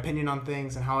about my opinion on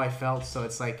things and how I felt, so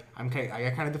it's like I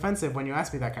get kind of defensive when you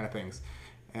ask me that kind of things.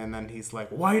 And then he's like,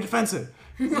 why are you defensive?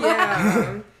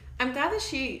 Yeah. I'm glad that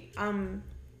she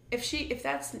if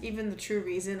that's even the true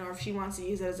reason, or if she wants to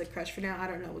use it as a crutch for now, I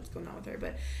don't know what's going on with her,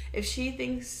 but if she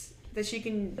thinks that she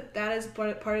can, that is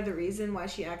part of the reason why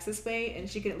she acts this way, and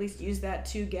she can at least use that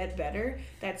to get better,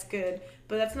 that's good.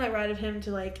 But that's not right of him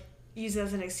to like use it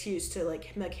as an excuse to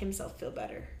like make himself feel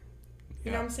better.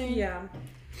 You know what I'm saying? Yeah.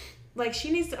 Like,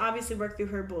 she needs to obviously work through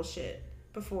her bullshit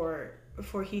before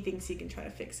he thinks he can try to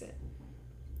fix it.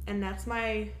 And that's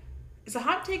it's a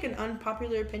hot take, an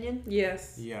unpopular opinion.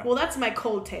 Yes. Yeah. Well, that's my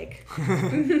cold take.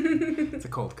 It's a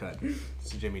cold cut.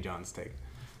 It's a Jimmy John's take.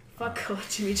 Fuck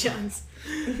Jimmy John's.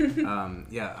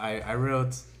 Yeah, I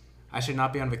wrote, I should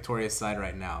not be on Victoria's side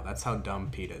right now. That's how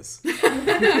dumb Pete is.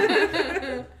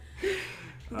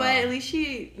 But at least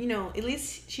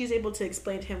she's able to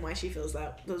explain to him why she feels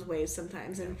those ways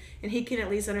sometimes, and he can at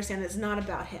least understand that it's not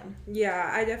about him. Yeah,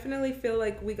 I definitely feel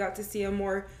like we got to see a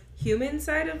more human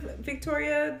side of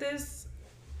Victoria this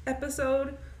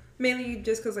episode, mainly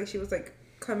just because like she was like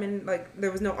coming, like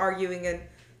there was no arguing, and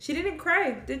she didn't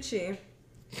cry, did she?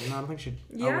 No, I don't think she.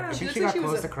 Yeah, I she think she got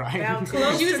close to crying.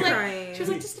 She was like, crying.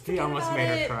 just forget He almost about made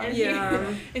her it. cry.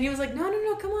 And and he was like,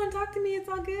 no, come on, talk to me, it's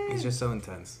all good. He's just so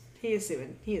intense. He is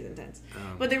intense.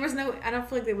 But there was I don't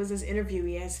feel like there was this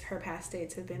interviewee as her past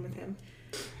dates have been with him.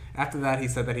 After that, he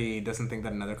said that he doesn't think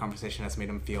that another conversation has made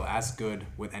him feel as good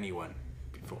with anyone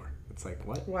before. It's like,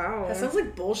 what? Wow. That sounds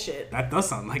like bullshit. That does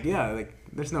sound like, yeah, like,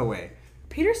 there's no way.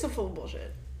 Peter's so full of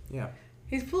bullshit. Yeah.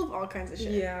 He's full of all kinds of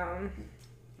shit. Yeah.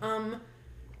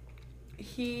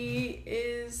 He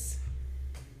is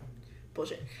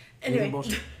bullshit. He's Anyway.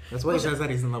 bullshit. That's why he says that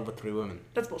he's in love with 3 women.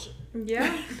 That's bullshit.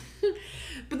 Yeah.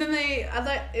 But then I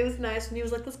thought it was nice when he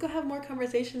was like, let's go have more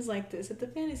conversations like this at the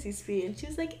fantasy suite, and she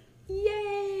was like,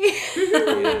 yay.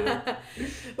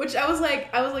 Which I was like,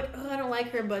 oh, I don't like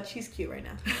her, but she's cute right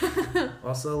now.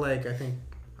 Also, like, I think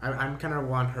I'm kind of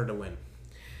want her to win.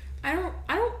 I don't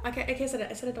like I said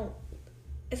I don't,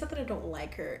 it's not that I don't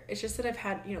like her, it's just that I've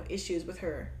had issues with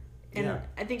her, and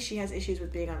I think she has issues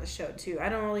with being on the show too. I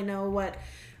don't really know what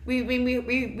we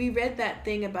read that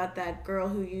thing about that girl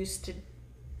who used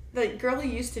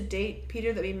to date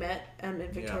Peter that we met in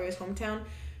Victoria's hometown.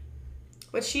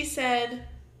 What she said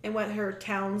and what her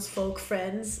townsfolk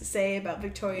friends say about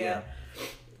Victoria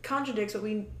contradicts what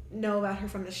we know about her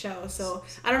from the show. So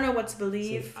I don't know what to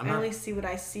believe. I only see what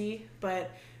I see, but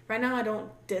right now I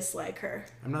don't dislike her.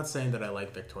 I'm not saying that I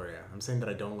like Victoria. I'm saying that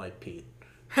I don't like Pete.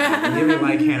 I really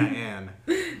like Hannah Ann.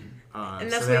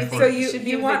 And that's So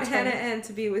you want Hannah Ann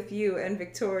to be with you and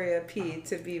Victoria P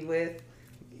to be with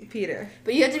Peter.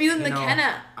 But you have to be with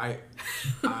McKenna.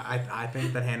 I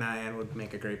think that Hannah Ann would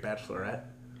make a great bachelorette.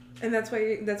 And that's when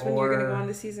you're gonna go on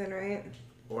the season, right?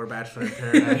 Or Bachelor in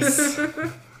Paradise.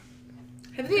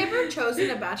 Have they ever chosen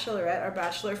a bachelorette or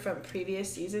bachelor from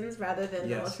previous seasons rather than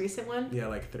the most recent one? Yeah,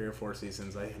 like 3 or 4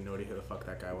 seasons. I had no idea who the fuck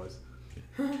that guy was.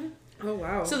 Oh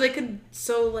wow. So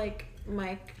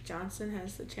Mike Johnson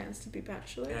has the chance to be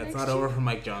bachelor. Yeah, it's not over for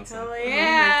Mike Johnson. Hell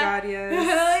yeah! Oh my god, yes.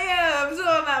 Hell yeah! I'm so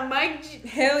on that Mike.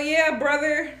 Hell yeah,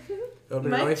 brother. It would be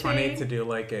Mike really funny train. to do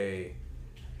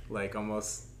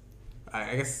almost,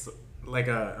 I guess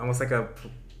almost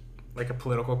like a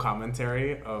political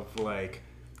commentary of like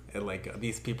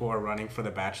these people are running for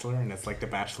the Bachelor, and it's like the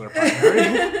Bachelor primary.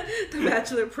 The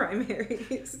Bachelor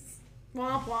primaries.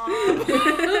 Womp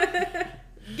womp.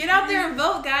 Get out there and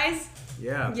vote, guys.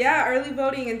 Yeah. Yeah, early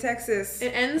voting in Texas.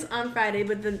 It ends on Friday,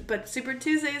 but Super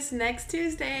Tuesday is next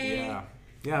Tuesday.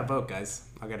 Yeah, vote, guys.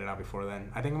 I'll get it out before then.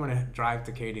 I think I'm gonna drive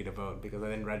to Katy to vote because I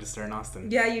didn't register in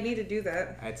Austin. Yeah, you need to do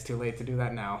that. It's too late to do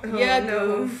that now. Yeah,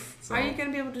 no. So, are you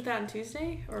gonna be able to do that on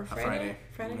Tuesday or Friday?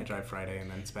 I'm gonna drive Friday and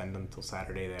then spend until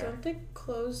Saturday there. Don't they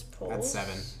close polls? At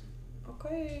 7.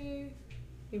 Okay.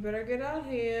 You better get out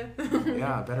here.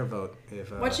 Yeah, I better vote.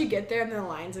 Once you get there and the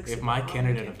lines look if my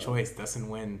candidate of choice doesn't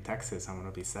win Texas, I'm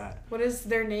gonna be sad. What does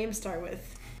their name start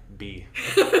with? B.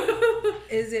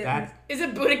 Is it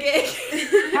Buttigieg?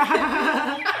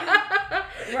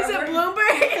 Is it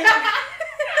Bloomberg?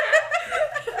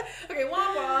 Okay,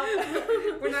 womp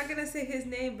womp. We're not gonna say his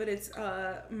name, but it's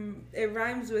it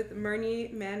rhymes with Bernie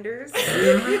Manders. What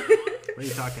are you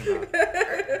talking about?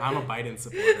 I'm a Biden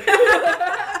supporter.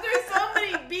 There's so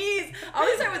many B's. I'll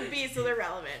just start with B's so they're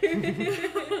relevant.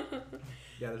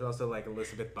 Yeah, there's also like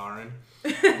Elizabeth Barron.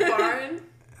 Barn.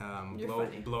 You're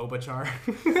funny. Blowbachar.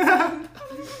 That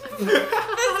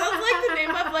sounds like the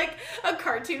name of like a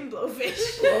cartoon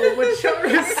blowfish. Blowbachar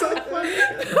is so funny.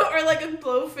 Or like a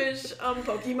blowfish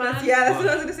Pokemon. Yeah, that's what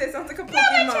I was gonna say. It sounds like a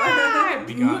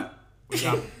Pokemon.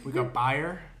 We got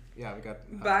Bayer. Yeah, we got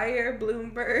Bayer,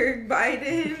 Bloomberg,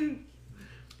 Biden.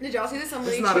 Did y'all see that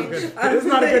somebody It's not a changed? good. It's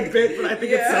not a good bit, but I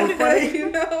think it's so funny. You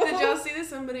know? Did y'all see that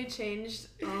somebody changed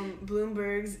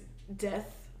Bloomberg's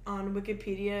death on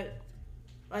Wikipedia,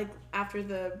 like after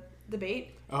the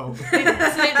debate? Oh. So they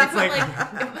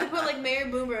put like Mayor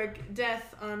Bloomberg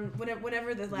death on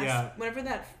whenever the last whenever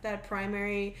that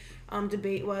primary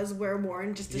debate was where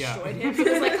Warren just destroyed him.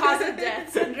 It was like cause of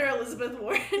deaths under Elizabeth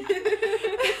Warren.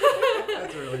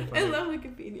 That's really funny. I love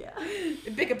Wikipedia.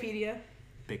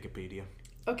 Wikipedia.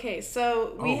 Okay,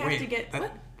 so we have to get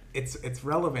what? It's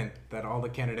relevant that all the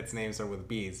candidates' names are with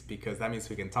B's because that means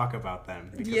we can talk about them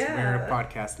because Yeah. we're a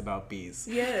podcast about bees.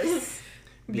 Yes.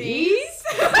 Bees?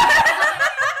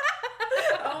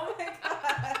 Oh my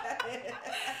god.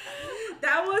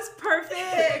 That was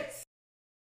perfect.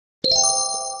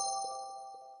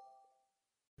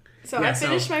 So I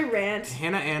finished my rant.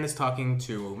 Hannah Ann is talking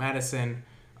to Madison.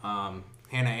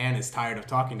 Hannah Ann is tired of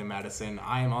talking to Madison.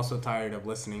 I am also tired of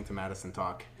listening to Madison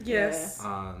talk. Yes.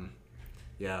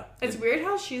 Yeah. It's weird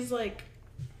how she's like,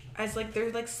 as like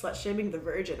they're like slut shaming the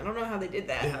virgin. I don't know how they did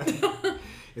that. Yeah.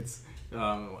 It's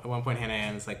at one point Hannah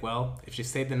Ann is like, well, if she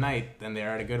stayed the night, then they're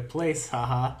at a good place.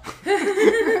 Haha.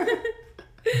 I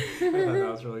thought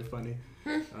that was really funny.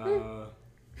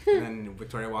 And then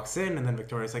Victoria walks in, and then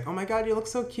Victoria's like, "Oh my god, you look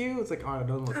so cute." It's like, "Oh, it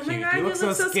doesn't look Oh cute. my god, you look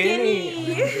so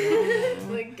skinny."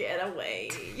 Like, get away.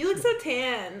 You look so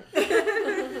tan.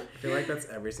 I feel like that's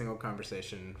every single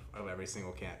conversation of every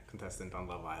single contestant on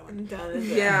Love Island.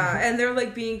 Yeah, and they're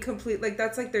like being complete. Like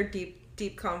that's like their deep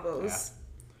combos. Yeah.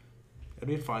 It'd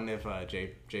be fun if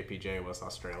JPJ was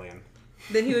Australian.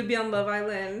 Then he would be on Love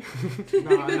Island.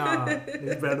 No,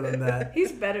 he's better than that.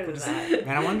 He's better than that.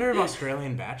 Man, I wonder if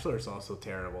Australian Bachelor is also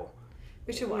terrible.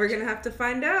 We should watch. We're gonna have to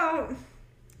find out.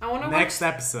 I want to Next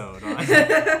episode.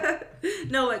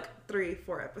 No, like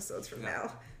 3-4 episodes from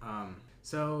now.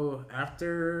 So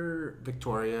after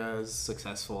Victoria's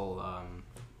successful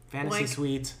fantasy Boink.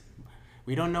 suite,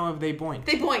 we don't know if they boinked.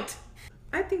 They boinked.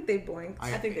 I think they boinked.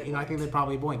 I think they I think they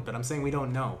probably boinked, but I'm saying we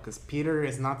don't know because Peter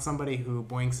is not somebody who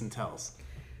boinks and tells.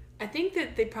 I think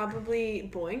that they probably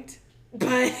boinked,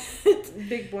 but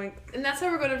Big boink. and that's how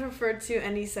we're going to refer to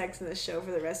any sex in the show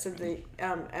for the rest of the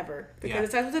ever because Yeah. it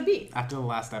starts with a B. After the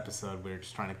last episode, we were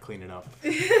just trying to clean it up.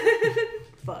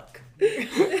 Fuck.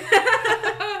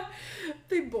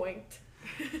 They boinked.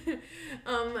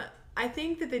 I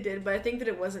think that they did, but I think that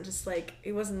it wasn't just like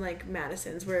it wasn't like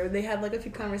Madison's where they had like a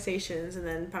few conversations and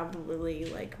then probably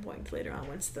like boinked later on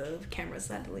once the cameras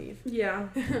had to leave. Yeah.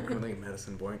 I think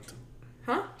Madison boinked.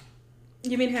 Huh?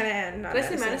 You mean Hannah Ann, not Did I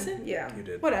say Madison? Madison? Yeah. You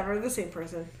did. Whatever, the same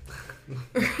person.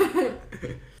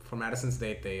 For Madison's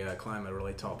date, they climb a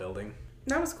really tall building.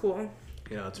 That was cool.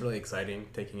 You know, it's really exciting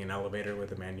taking an elevator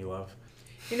with a man you love.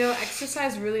 You know,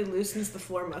 exercise really loosens the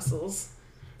floor muscles.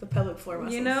 The pelvic floor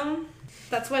muscles. You know?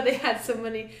 That's why they had so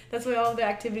many. That's why all the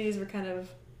activities were kind of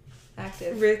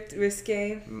active.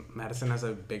 Risque. Madison has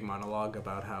a big monologue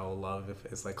about how love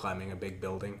is like climbing a big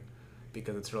building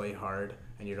because it's really hard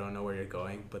and you don't know where you're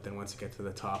going. But then once you get to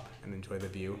the top and enjoy the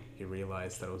view, you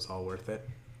realize that it was all worth it.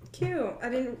 Cute.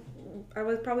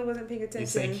 Probably wasn't paying attention. You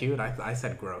say cute? I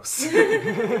said gross.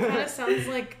 It kind of sounds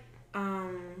like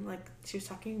she was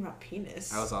talking about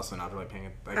penis. I was also not really paying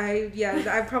attention.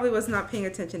 I probably was not paying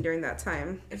attention during that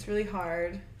time. It's really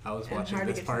hard. I was and watching hard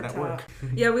to this get to part the at top. work.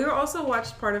 Yeah, we were also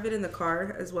watched part of it in the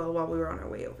car as well while we were on our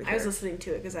way over here. I was listening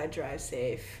to it because I drive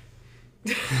safe.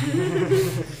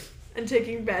 And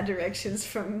taking bad directions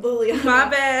from Liliana. My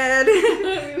bad.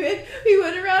 we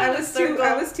went around in a circle.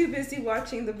 I was too busy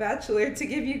watching The Bachelor to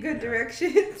give you good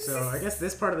directions. So I guess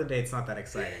this part of the date's not that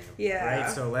exciting. Yeah. Right?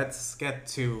 So let's get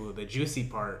to the juicy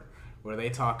part where they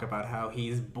talk about how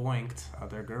he's boinked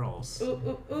other girls.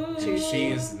 Ooh. She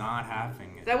is not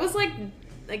having it. That was like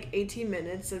 18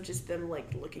 minutes of just them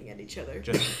like looking at each other.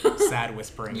 Just sad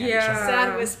whispering at each Yeah. other.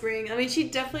 Sad whispering. I mean, she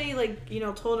definitely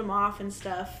told him off and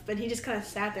stuff, but he just kind of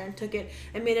sat there and took it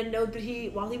and made a note that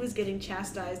while he was getting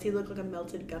chastised, he looked like a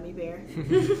melted gummy bear.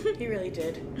 He really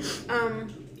did.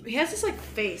 He has this like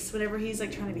face whenever he's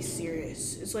like trying to be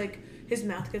serious. It's like his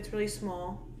mouth gets really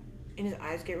small and his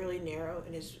eyes get really narrow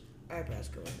and his eyebrows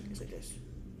going. He's like this.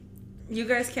 You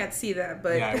guys can't see that,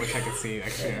 but Yeah, I wish I could see.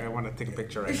 Actually, I want to take a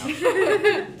picture right now.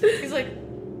 He's like,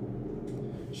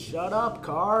 Shut up,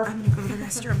 car. I'm gonna go to the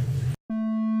restroom.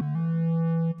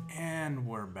 And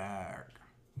we're back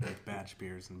with Batch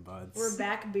Beers and Buds. we're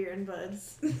back, beer and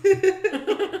buds. That's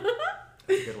a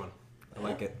good one. I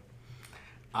like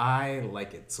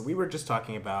it. So we were just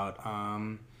talking about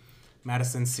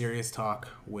Madison's serious talk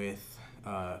with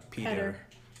Peter.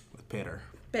 With Peter.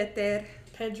 Peter.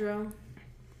 Pedro.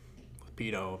 With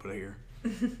Pedo over here.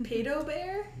 Pedo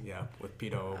Bear? Yeah, with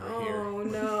Pedo over here. Oh,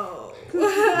 no.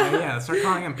 Yeah, let's start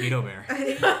calling him Pedo Bear. I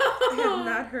have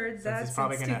not heard that he's since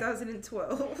probably gonna-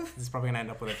 2012. This is probably going to end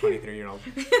up with a 23-year-old.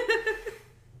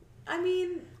 I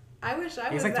mean, I wish I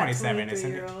He's was like that 27,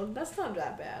 isn't he? 23-year-old. That's not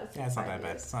that bad. Yeah, it's not that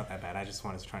bad. It's not that bad. I just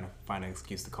was trying to find an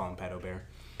excuse to call him Pedo Bear.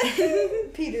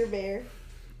 Peter Bear.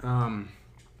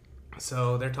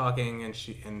 So they're talking, and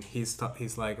he's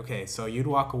like, okay, so you'd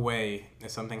walk away if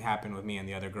something happened with me and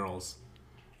the other girls.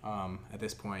 At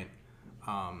this point,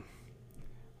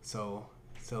 so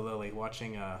Lily,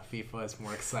 watching FIFA is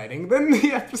more exciting than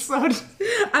the episode.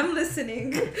 I'm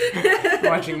listening.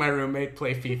 Watching my roommate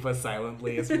play FIFA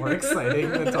silently is more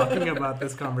exciting than talking about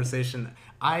this conversation.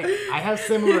 I have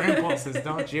similar impulses,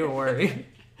 don't you worry.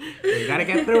 You gotta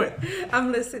get through it.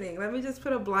 I'm listening. Let me just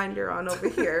put a blinder on over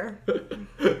here.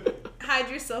 Hide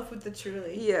yourself with the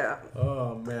Truly. Yeah.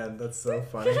 Oh man, that's so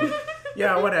funny.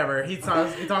 Yeah, whatever. He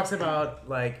talks about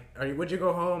like, would you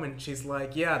go home? And she's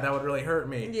like, yeah, that would really hurt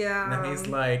me. Yeah. And then he's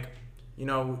like,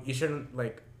 you shouldn't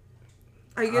like.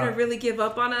 Are you gonna really give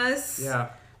up on us? Yeah.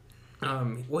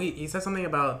 Well, he says something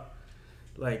about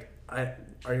like, are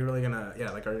you really gonna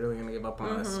give up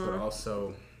on us? But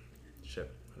also,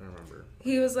 shit, I don't remember.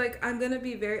 He was like, I'm gonna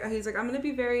be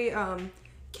very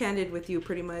candid with you,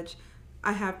 pretty much.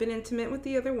 I have been intimate with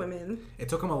the other women. It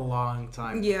took him a long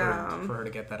time for her to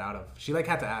get that out of. She like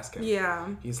had to ask him. Yeah.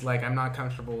 He's like, I'm not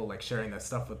comfortable like sharing that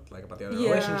stuff with like about the other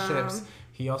relationships.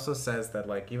 He also says that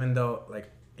like even though like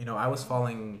I knew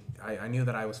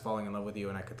that I was falling in love with you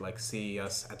and I could like see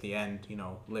us at the end,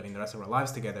 living the rest of our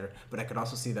lives together, but I could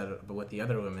also see that with the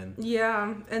other women.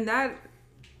 Yeah, and that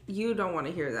you don't want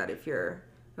to hear that if you're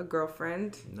a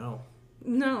girlfriend. No.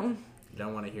 You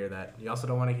don't want to hear that. You also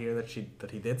don't want to hear that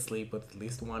he did sleep with at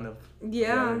least one of the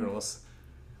other girls.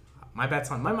 My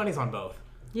money's on both.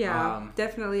 Yeah,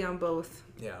 definitely on both.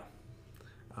 Yeah.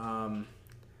 I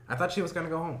thought she was gonna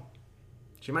go home.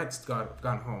 She might have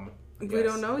gone home. We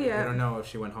don't know yet. We don't know if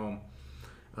she went home.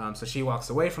 So she walks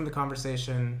away from the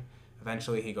conversation.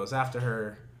 Eventually, he goes after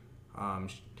her.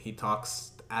 He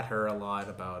talks at her a lot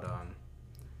about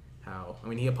how. I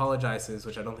mean, he apologizes,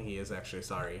 which I don't think he is actually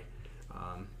sorry.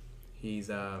 He's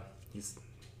like,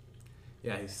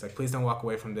 please don't walk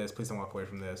away from this. Please don't walk away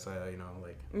from this.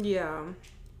 Yeah.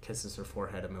 Kisses her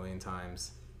forehead a million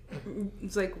times.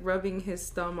 It's like rubbing his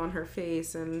thumb on her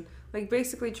face and like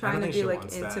basically trying to be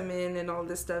like intimate and all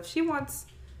this stuff. She wants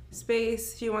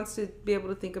space. She wants to be able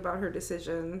to think about her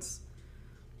decisions.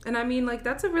 And I mean, like,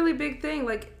 that's a really big thing.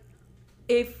 Like,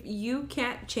 if you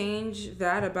can't change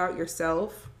that about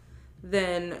yourself,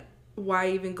 then why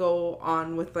even go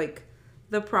on with like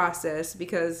the process?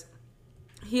 Because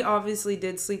he obviously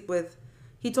did sleep with,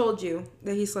 he told you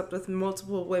that he slept with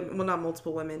multiple women. Well, not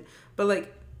multiple women, but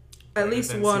like at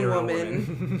least one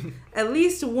woman. At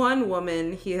least one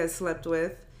woman he has slept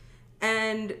with.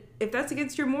 And if that's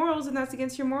against your morals, and that's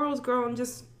against your morals, girl, and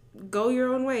just go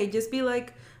your own way. Just be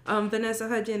like Vanessa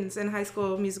Hudgens in High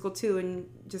School Musical 2 and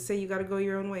just say you gotta go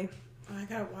your own way. Oh, I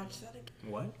gotta watch that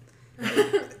again. What?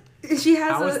 She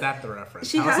has How is that the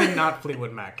reference? How is it not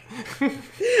Fleetwood Mac?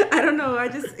 I don't know. I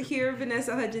just hear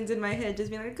Vanessa Hudgens in my head just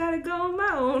being like, gotta go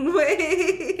my own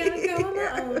way. Gotta go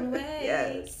my own way.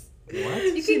 Yes. What?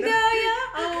 You can go your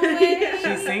own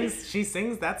way. She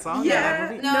sings that song?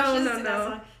 Yeah. In that movie?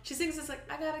 No. She sings this like,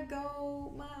 I gotta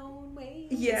go my own way.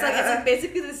 Yeah. It's like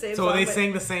basically the same So song. they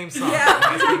sing the same song. Yeah, in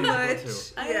High School pretty Musical much.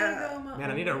 2. I Yeah. gotta go my Man,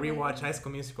 I own need to way. rewatch High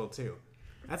School Musical 2.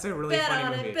 That's a really Bet funny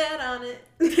on movie. it, bet on it.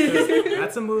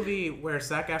 That's a movie where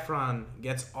Zac Efron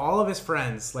gets all of his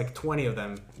friends, like 20 of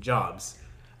them, jobs.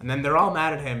 And then they're all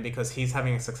mad at him because he's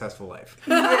having a successful life.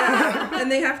 Yeah. And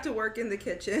they have to work in the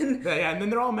kitchen. Yeah, and then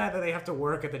they're all mad that they have to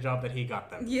work at the job that he got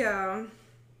them. Yeah.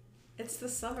 It's the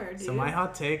summer, dude. So my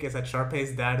hot take is that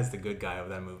Sharpay's dad is the good guy of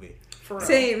that movie. For real.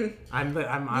 Same. I'm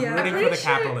Yeah. rooting for the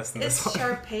capitalist in it's this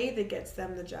one. Sharpay that gets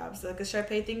them the jobs, though, because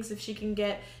Sharpay thinks if she can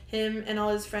get him and all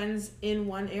his friends in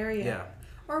one area. Yeah.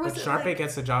 Or was But it Sharpay like,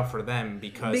 gets the job for them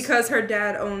because her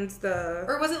dad owns the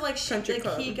or was it like country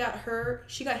club.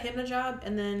 she got him a job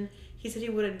and then he said he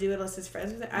wouldn't do it unless his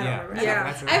friends with it. I Yeah. don't remember. Yeah.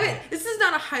 That's I haven't, this is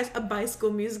not a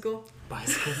Bicycle musical.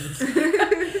 Bicycle musical.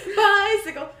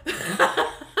 Bicycle.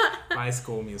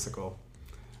 Bicycle musical.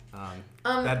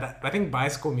 I think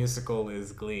Bicycle musical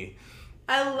is Glee.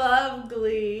 I love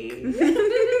Glee. What's up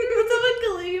with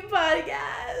Glee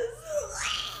podcast?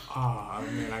 Oh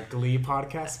man, a Glee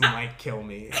podcast might kill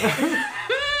me.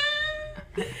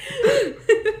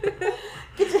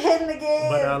 Get your head in the game.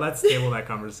 But let's table that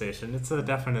conversation. It's a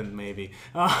definite maybe.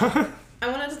 I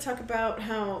wanted to talk about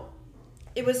how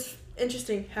it was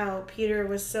interesting how Peter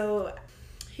was so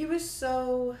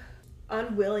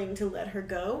unwilling to let her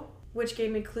go, which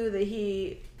gave me a clue that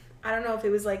I don't know if it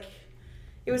was like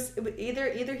it was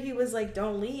either he was like,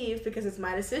 don't leave because it's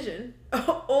my decision,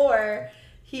 or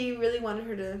he really wanted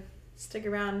her to stick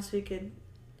around so he could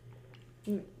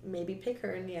maybe pick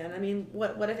her in the end. I mean,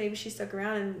 what if maybe she stuck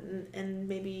around and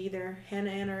maybe either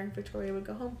Hannah Ann or Victoria would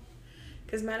go home?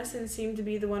 Because Madison seemed to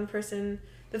be the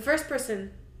first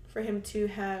person for him to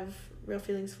have real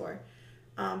feelings for.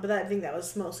 But I think that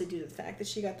was mostly due to the fact that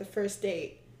she got the first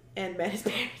date and met his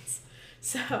parents.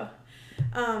 So,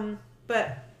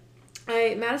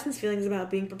 Madison's feelings about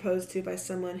being proposed to by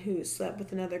someone who slept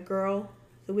with another girl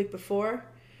the week before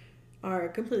are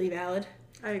completely valid.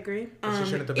 I agree. She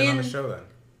shouldn't have been on the show then.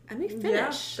 Let me finish.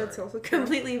 Yeah, that's also true.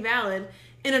 Completely valid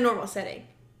in a normal setting.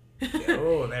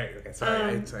 Oh, there you go.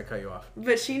 Sorry, I cut you off.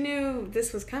 But she knew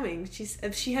this was coming.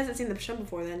 If she hasn't seen the show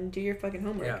before, then do your fucking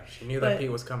homework. Yeah, she knew that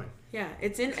Pete was coming. Yeah,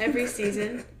 it's in every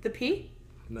season. The P?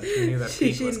 No, she knew that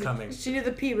Pete was coming. She knew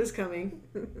the P was coming.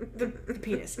 The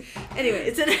penis. Anyway,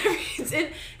 it's in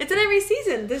every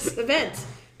season. This event,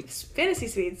 it's Fantasy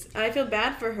Suites. I feel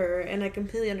bad for her, and I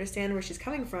completely understand where she's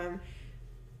coming from.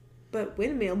 But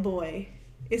Windmill Boy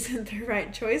isn't the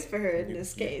right choice for her in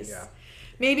this case. Yeah.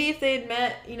 Maybe if they had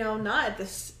met, not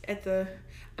at the.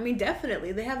 I mean,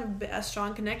 definitely they have a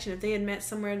strong connection. If they had met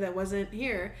somewhere that wasn't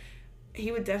here,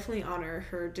 he would definitely honor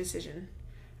her decision,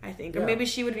 I think. Or maybe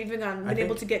she would have even been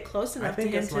able to get close enough to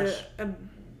him to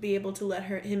be able to let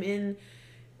him in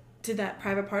to that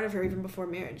private part of her even before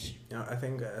marriage. I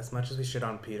think as much as we shit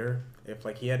on Peter, if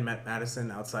he had met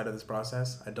Madison outside of this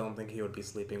process, I don't think he would be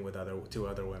sleeping with two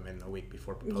other women a week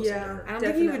before proposing to her. I don't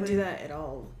think he would do that at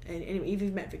all. And if he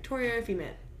met Victoria, if he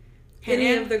met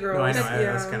any of the girls. No, I know.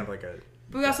 That's kind of like a...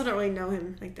 But we also don't really know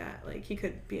him like that. Like, he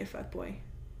could be a fuckboy.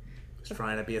 He's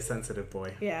trying to be a sensitive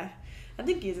boy. Yeah. I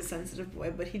think he's a sensitive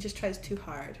boy, but he just tries too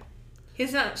hard.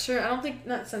 He's not sure. I don't think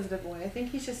not sensitive boy. I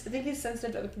think he's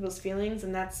sensitive to other people's feelings,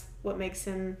 and that's what makes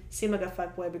him seem like a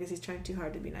fuckboy because he's trying too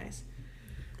hard to be nice.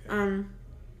 Okay.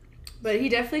 But he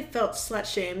definitely felt slut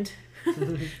shamed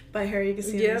by her. You can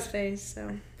see it in his face.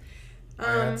 So.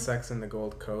 I had sex in the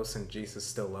Gold Coast, and Jesus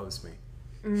still loves me.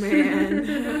 Man.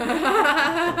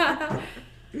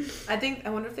 I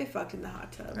wonder if they fucked in the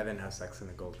hot tub. I didn't have sex in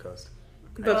the Gold Coast.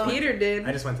 But Peter did.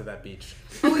 I just went to that beach.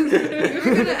 We were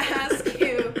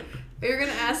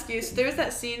gonna ask you. So there was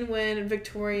that scene when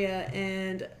Victoria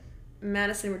and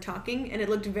Madison were talking, and it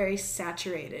looked very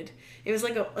saturated. It was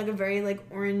like a very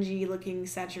orangey looking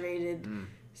saturated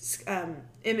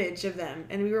image of them,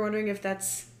 and we were wondering if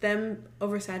that's them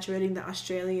oversaturating the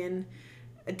Australian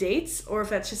dates, or if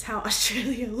that's just how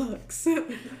Australia looks.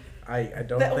 I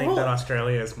don't think that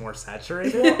Australia is more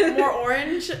saturated. More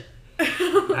orange.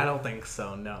 I don't think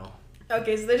so. No.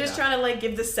 Okay, so they're just trying to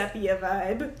give the sepia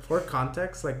vibe. For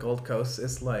context, Gold Coast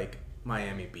is like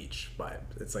Miami Beach vibe.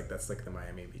 It's that's the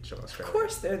Miami Beach of Australia. Of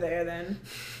course they're there then.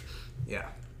 Yeah.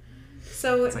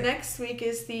 So next week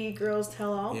is the Girls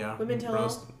Tell All. Yeah. Women Tell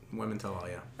All. Women Tell All.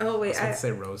 Yeah. Oh wait, I was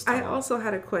say Rose Tell I All. also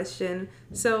had a question.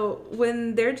 So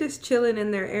when they're just chilling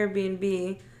in their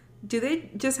Airbnb, do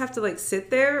they just have to sit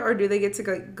there, or do they get to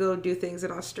go do things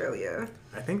in Australia?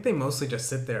 I think they mostly just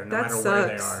sit there no That matter sucks. where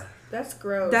they are. That's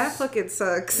gross. That fucking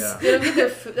sucks. Yeah. They don't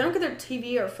get their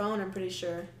TV or phone. I'm pretty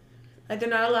sure. They're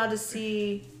not allowed to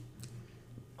see.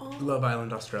 Oh. Love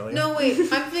Island, Australia. No, wait.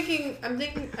 I'm thinking of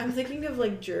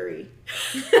Jury.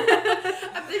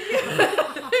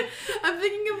 I'm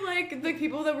thinking of the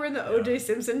people that were in the O.J.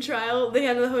 Simpson trial. They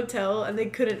had a hotel and they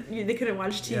couldn't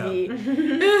watch TV.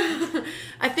 Yeah.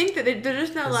 I think that they're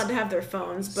just not allowed to have their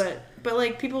phones. But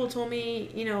people told me,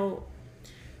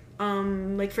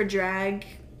 for Dragula.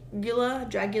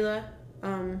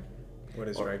 What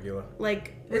is Dragula?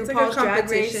 It's RuPaul's like a Drag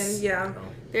competition. Race. Yeah. Oh.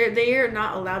 They are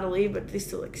not allowed to leave, but they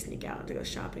still sneak out to go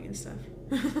shopping and stuff.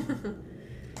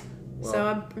 So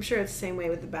I'm sure it's the same way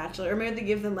with The Bachelor. Or maybe they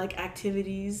give them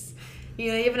activities.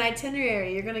 You have an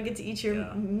itinerary. You're gonna get to eat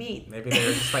your meat. Maybe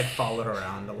they're just followed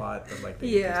around a lot, but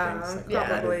they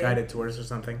probably guided tours or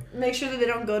something. Make sure that they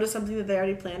don't go to something that they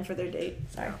already planned for their date.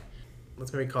 Sorry.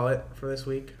 let's maybe call it for this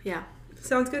week. Yeah.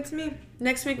 Sounds good to me.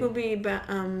 Next week will be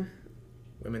Women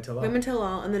Till All. Women Till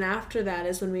All, and then after that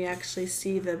is when we actually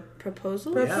see the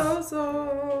proposal.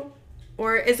 Proposal.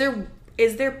 Or is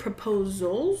there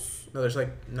proposals? No, there's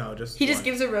just He just one.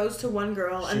 gives a rose to one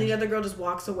girl, and the other girl just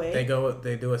walks away. They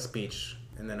do a speech,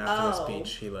 and then after the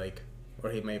speech, he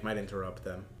might interrupt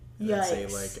them. And then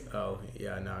say oh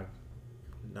yeah, no,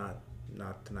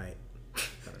 not tonight. I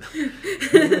don't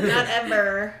know. Not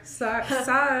ever.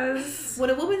 Saz. When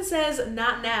a woman says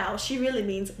 "not now," she really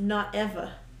means "not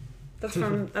ever."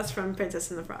 That's from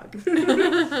Princess and the Frog.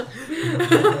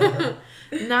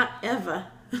 Not ever.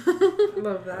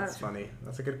 Love that. That's funny.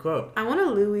 That's a good quote. I want a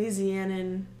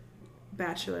Louisianan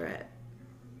bachelorette.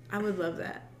 I would love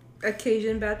that.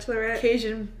 Occasion bachelorette.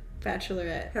 Cajun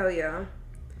bachelorette. Hell yeah.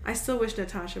 I still wish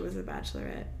Natasha was a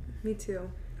bachelorette. Me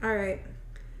too. All right.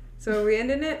 So are we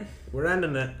ending it? We're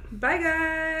ending it. Bye,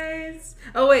 guys.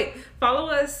 Oh, wait. Follow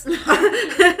us.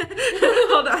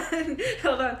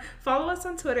 Hold on. Follow us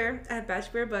on Twitter at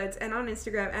BatchBearBuds and on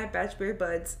Instagram at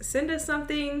BatchBearBuds. Send us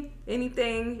something,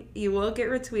 anything. You will get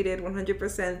retweeted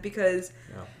 100% because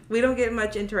we don't get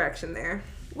much interaction there.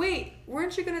 Wait,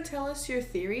 weren't you going to tell us your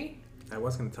theory? I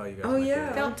was going to tell you guys. Oh,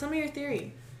 yeah. Tell me your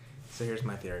theory. So here's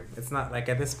my theory. It's not,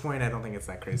 at this point, I don't think it's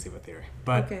that crazy of a theory.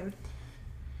 But okay.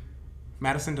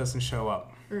 Madison doesn't show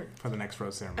up for the next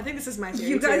rose ceremony. I think this is my theory.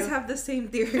 You guys have the same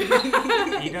theory.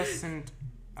 He doesn't.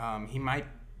 He might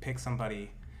pick somebody,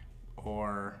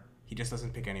 or he just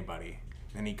doesn't pick anybody.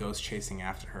 Then he goes chasing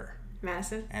after her.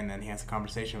 Madison. And then he has a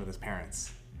conversation with his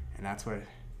parents, and that's where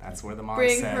the mom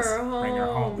Bring says, her home. "Bring her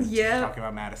home." Yeah. Talking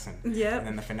about Madison. Yeah. And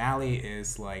then the finale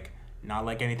is not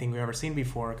like anything we've ever seen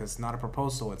before, because it's not a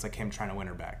proposal. It's like him trying to win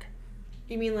her back.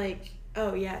 You mean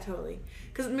oh yeah, totally.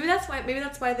 Because maybe that's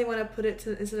why they want to put it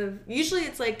to, instead of, usually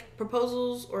it's like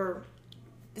proposals or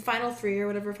final 3 or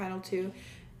whatever, final 2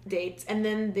 dates, and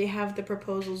then they have the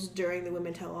proposals during the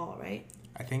Women Tell All, right?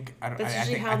 I think how I they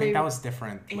think that was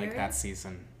different air that it?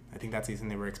 season. I think that season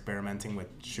they were experimenting with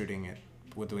shooting it,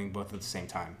 with doing both at the same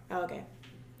time. Oh, okay.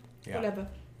 Yeah. Whatever.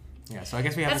 Yeah, so I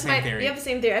guess we have the same theory. We have the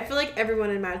same theory. I feel like everyone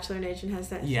in Bachelor Nation has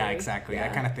that Yeah, theory. exactly. Yeah.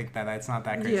 I kind of think that it's not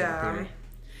that crazy of a theory.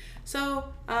 So,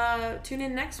 tune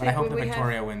in next But week. I hope that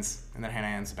Victoria wins and that Hannah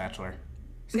Ann's the Bachelor.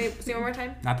 Say it one more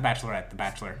time. Not the Bachelorette, the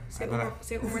Bachelor. Say it one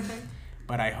more time.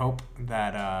 But I hope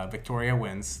that Victoria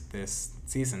wins this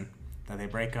season, that they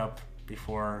break up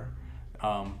before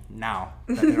now,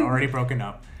 that they're already broken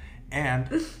up, and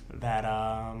that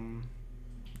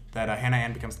Hannah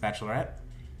Ann becomes the Bachelorette,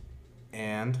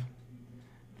 and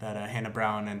that Hannah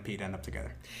Brown and Pete end up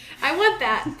together. I want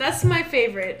that. That's my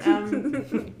favorite.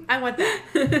 I want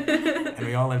that. And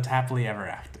we all lived happily ever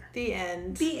after. The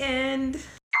end. The end.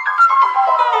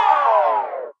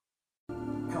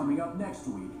 Coming up next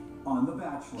week on The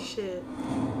Bachelor. Shit.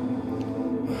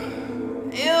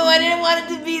 Ew, I didn't want it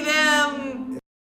to be them.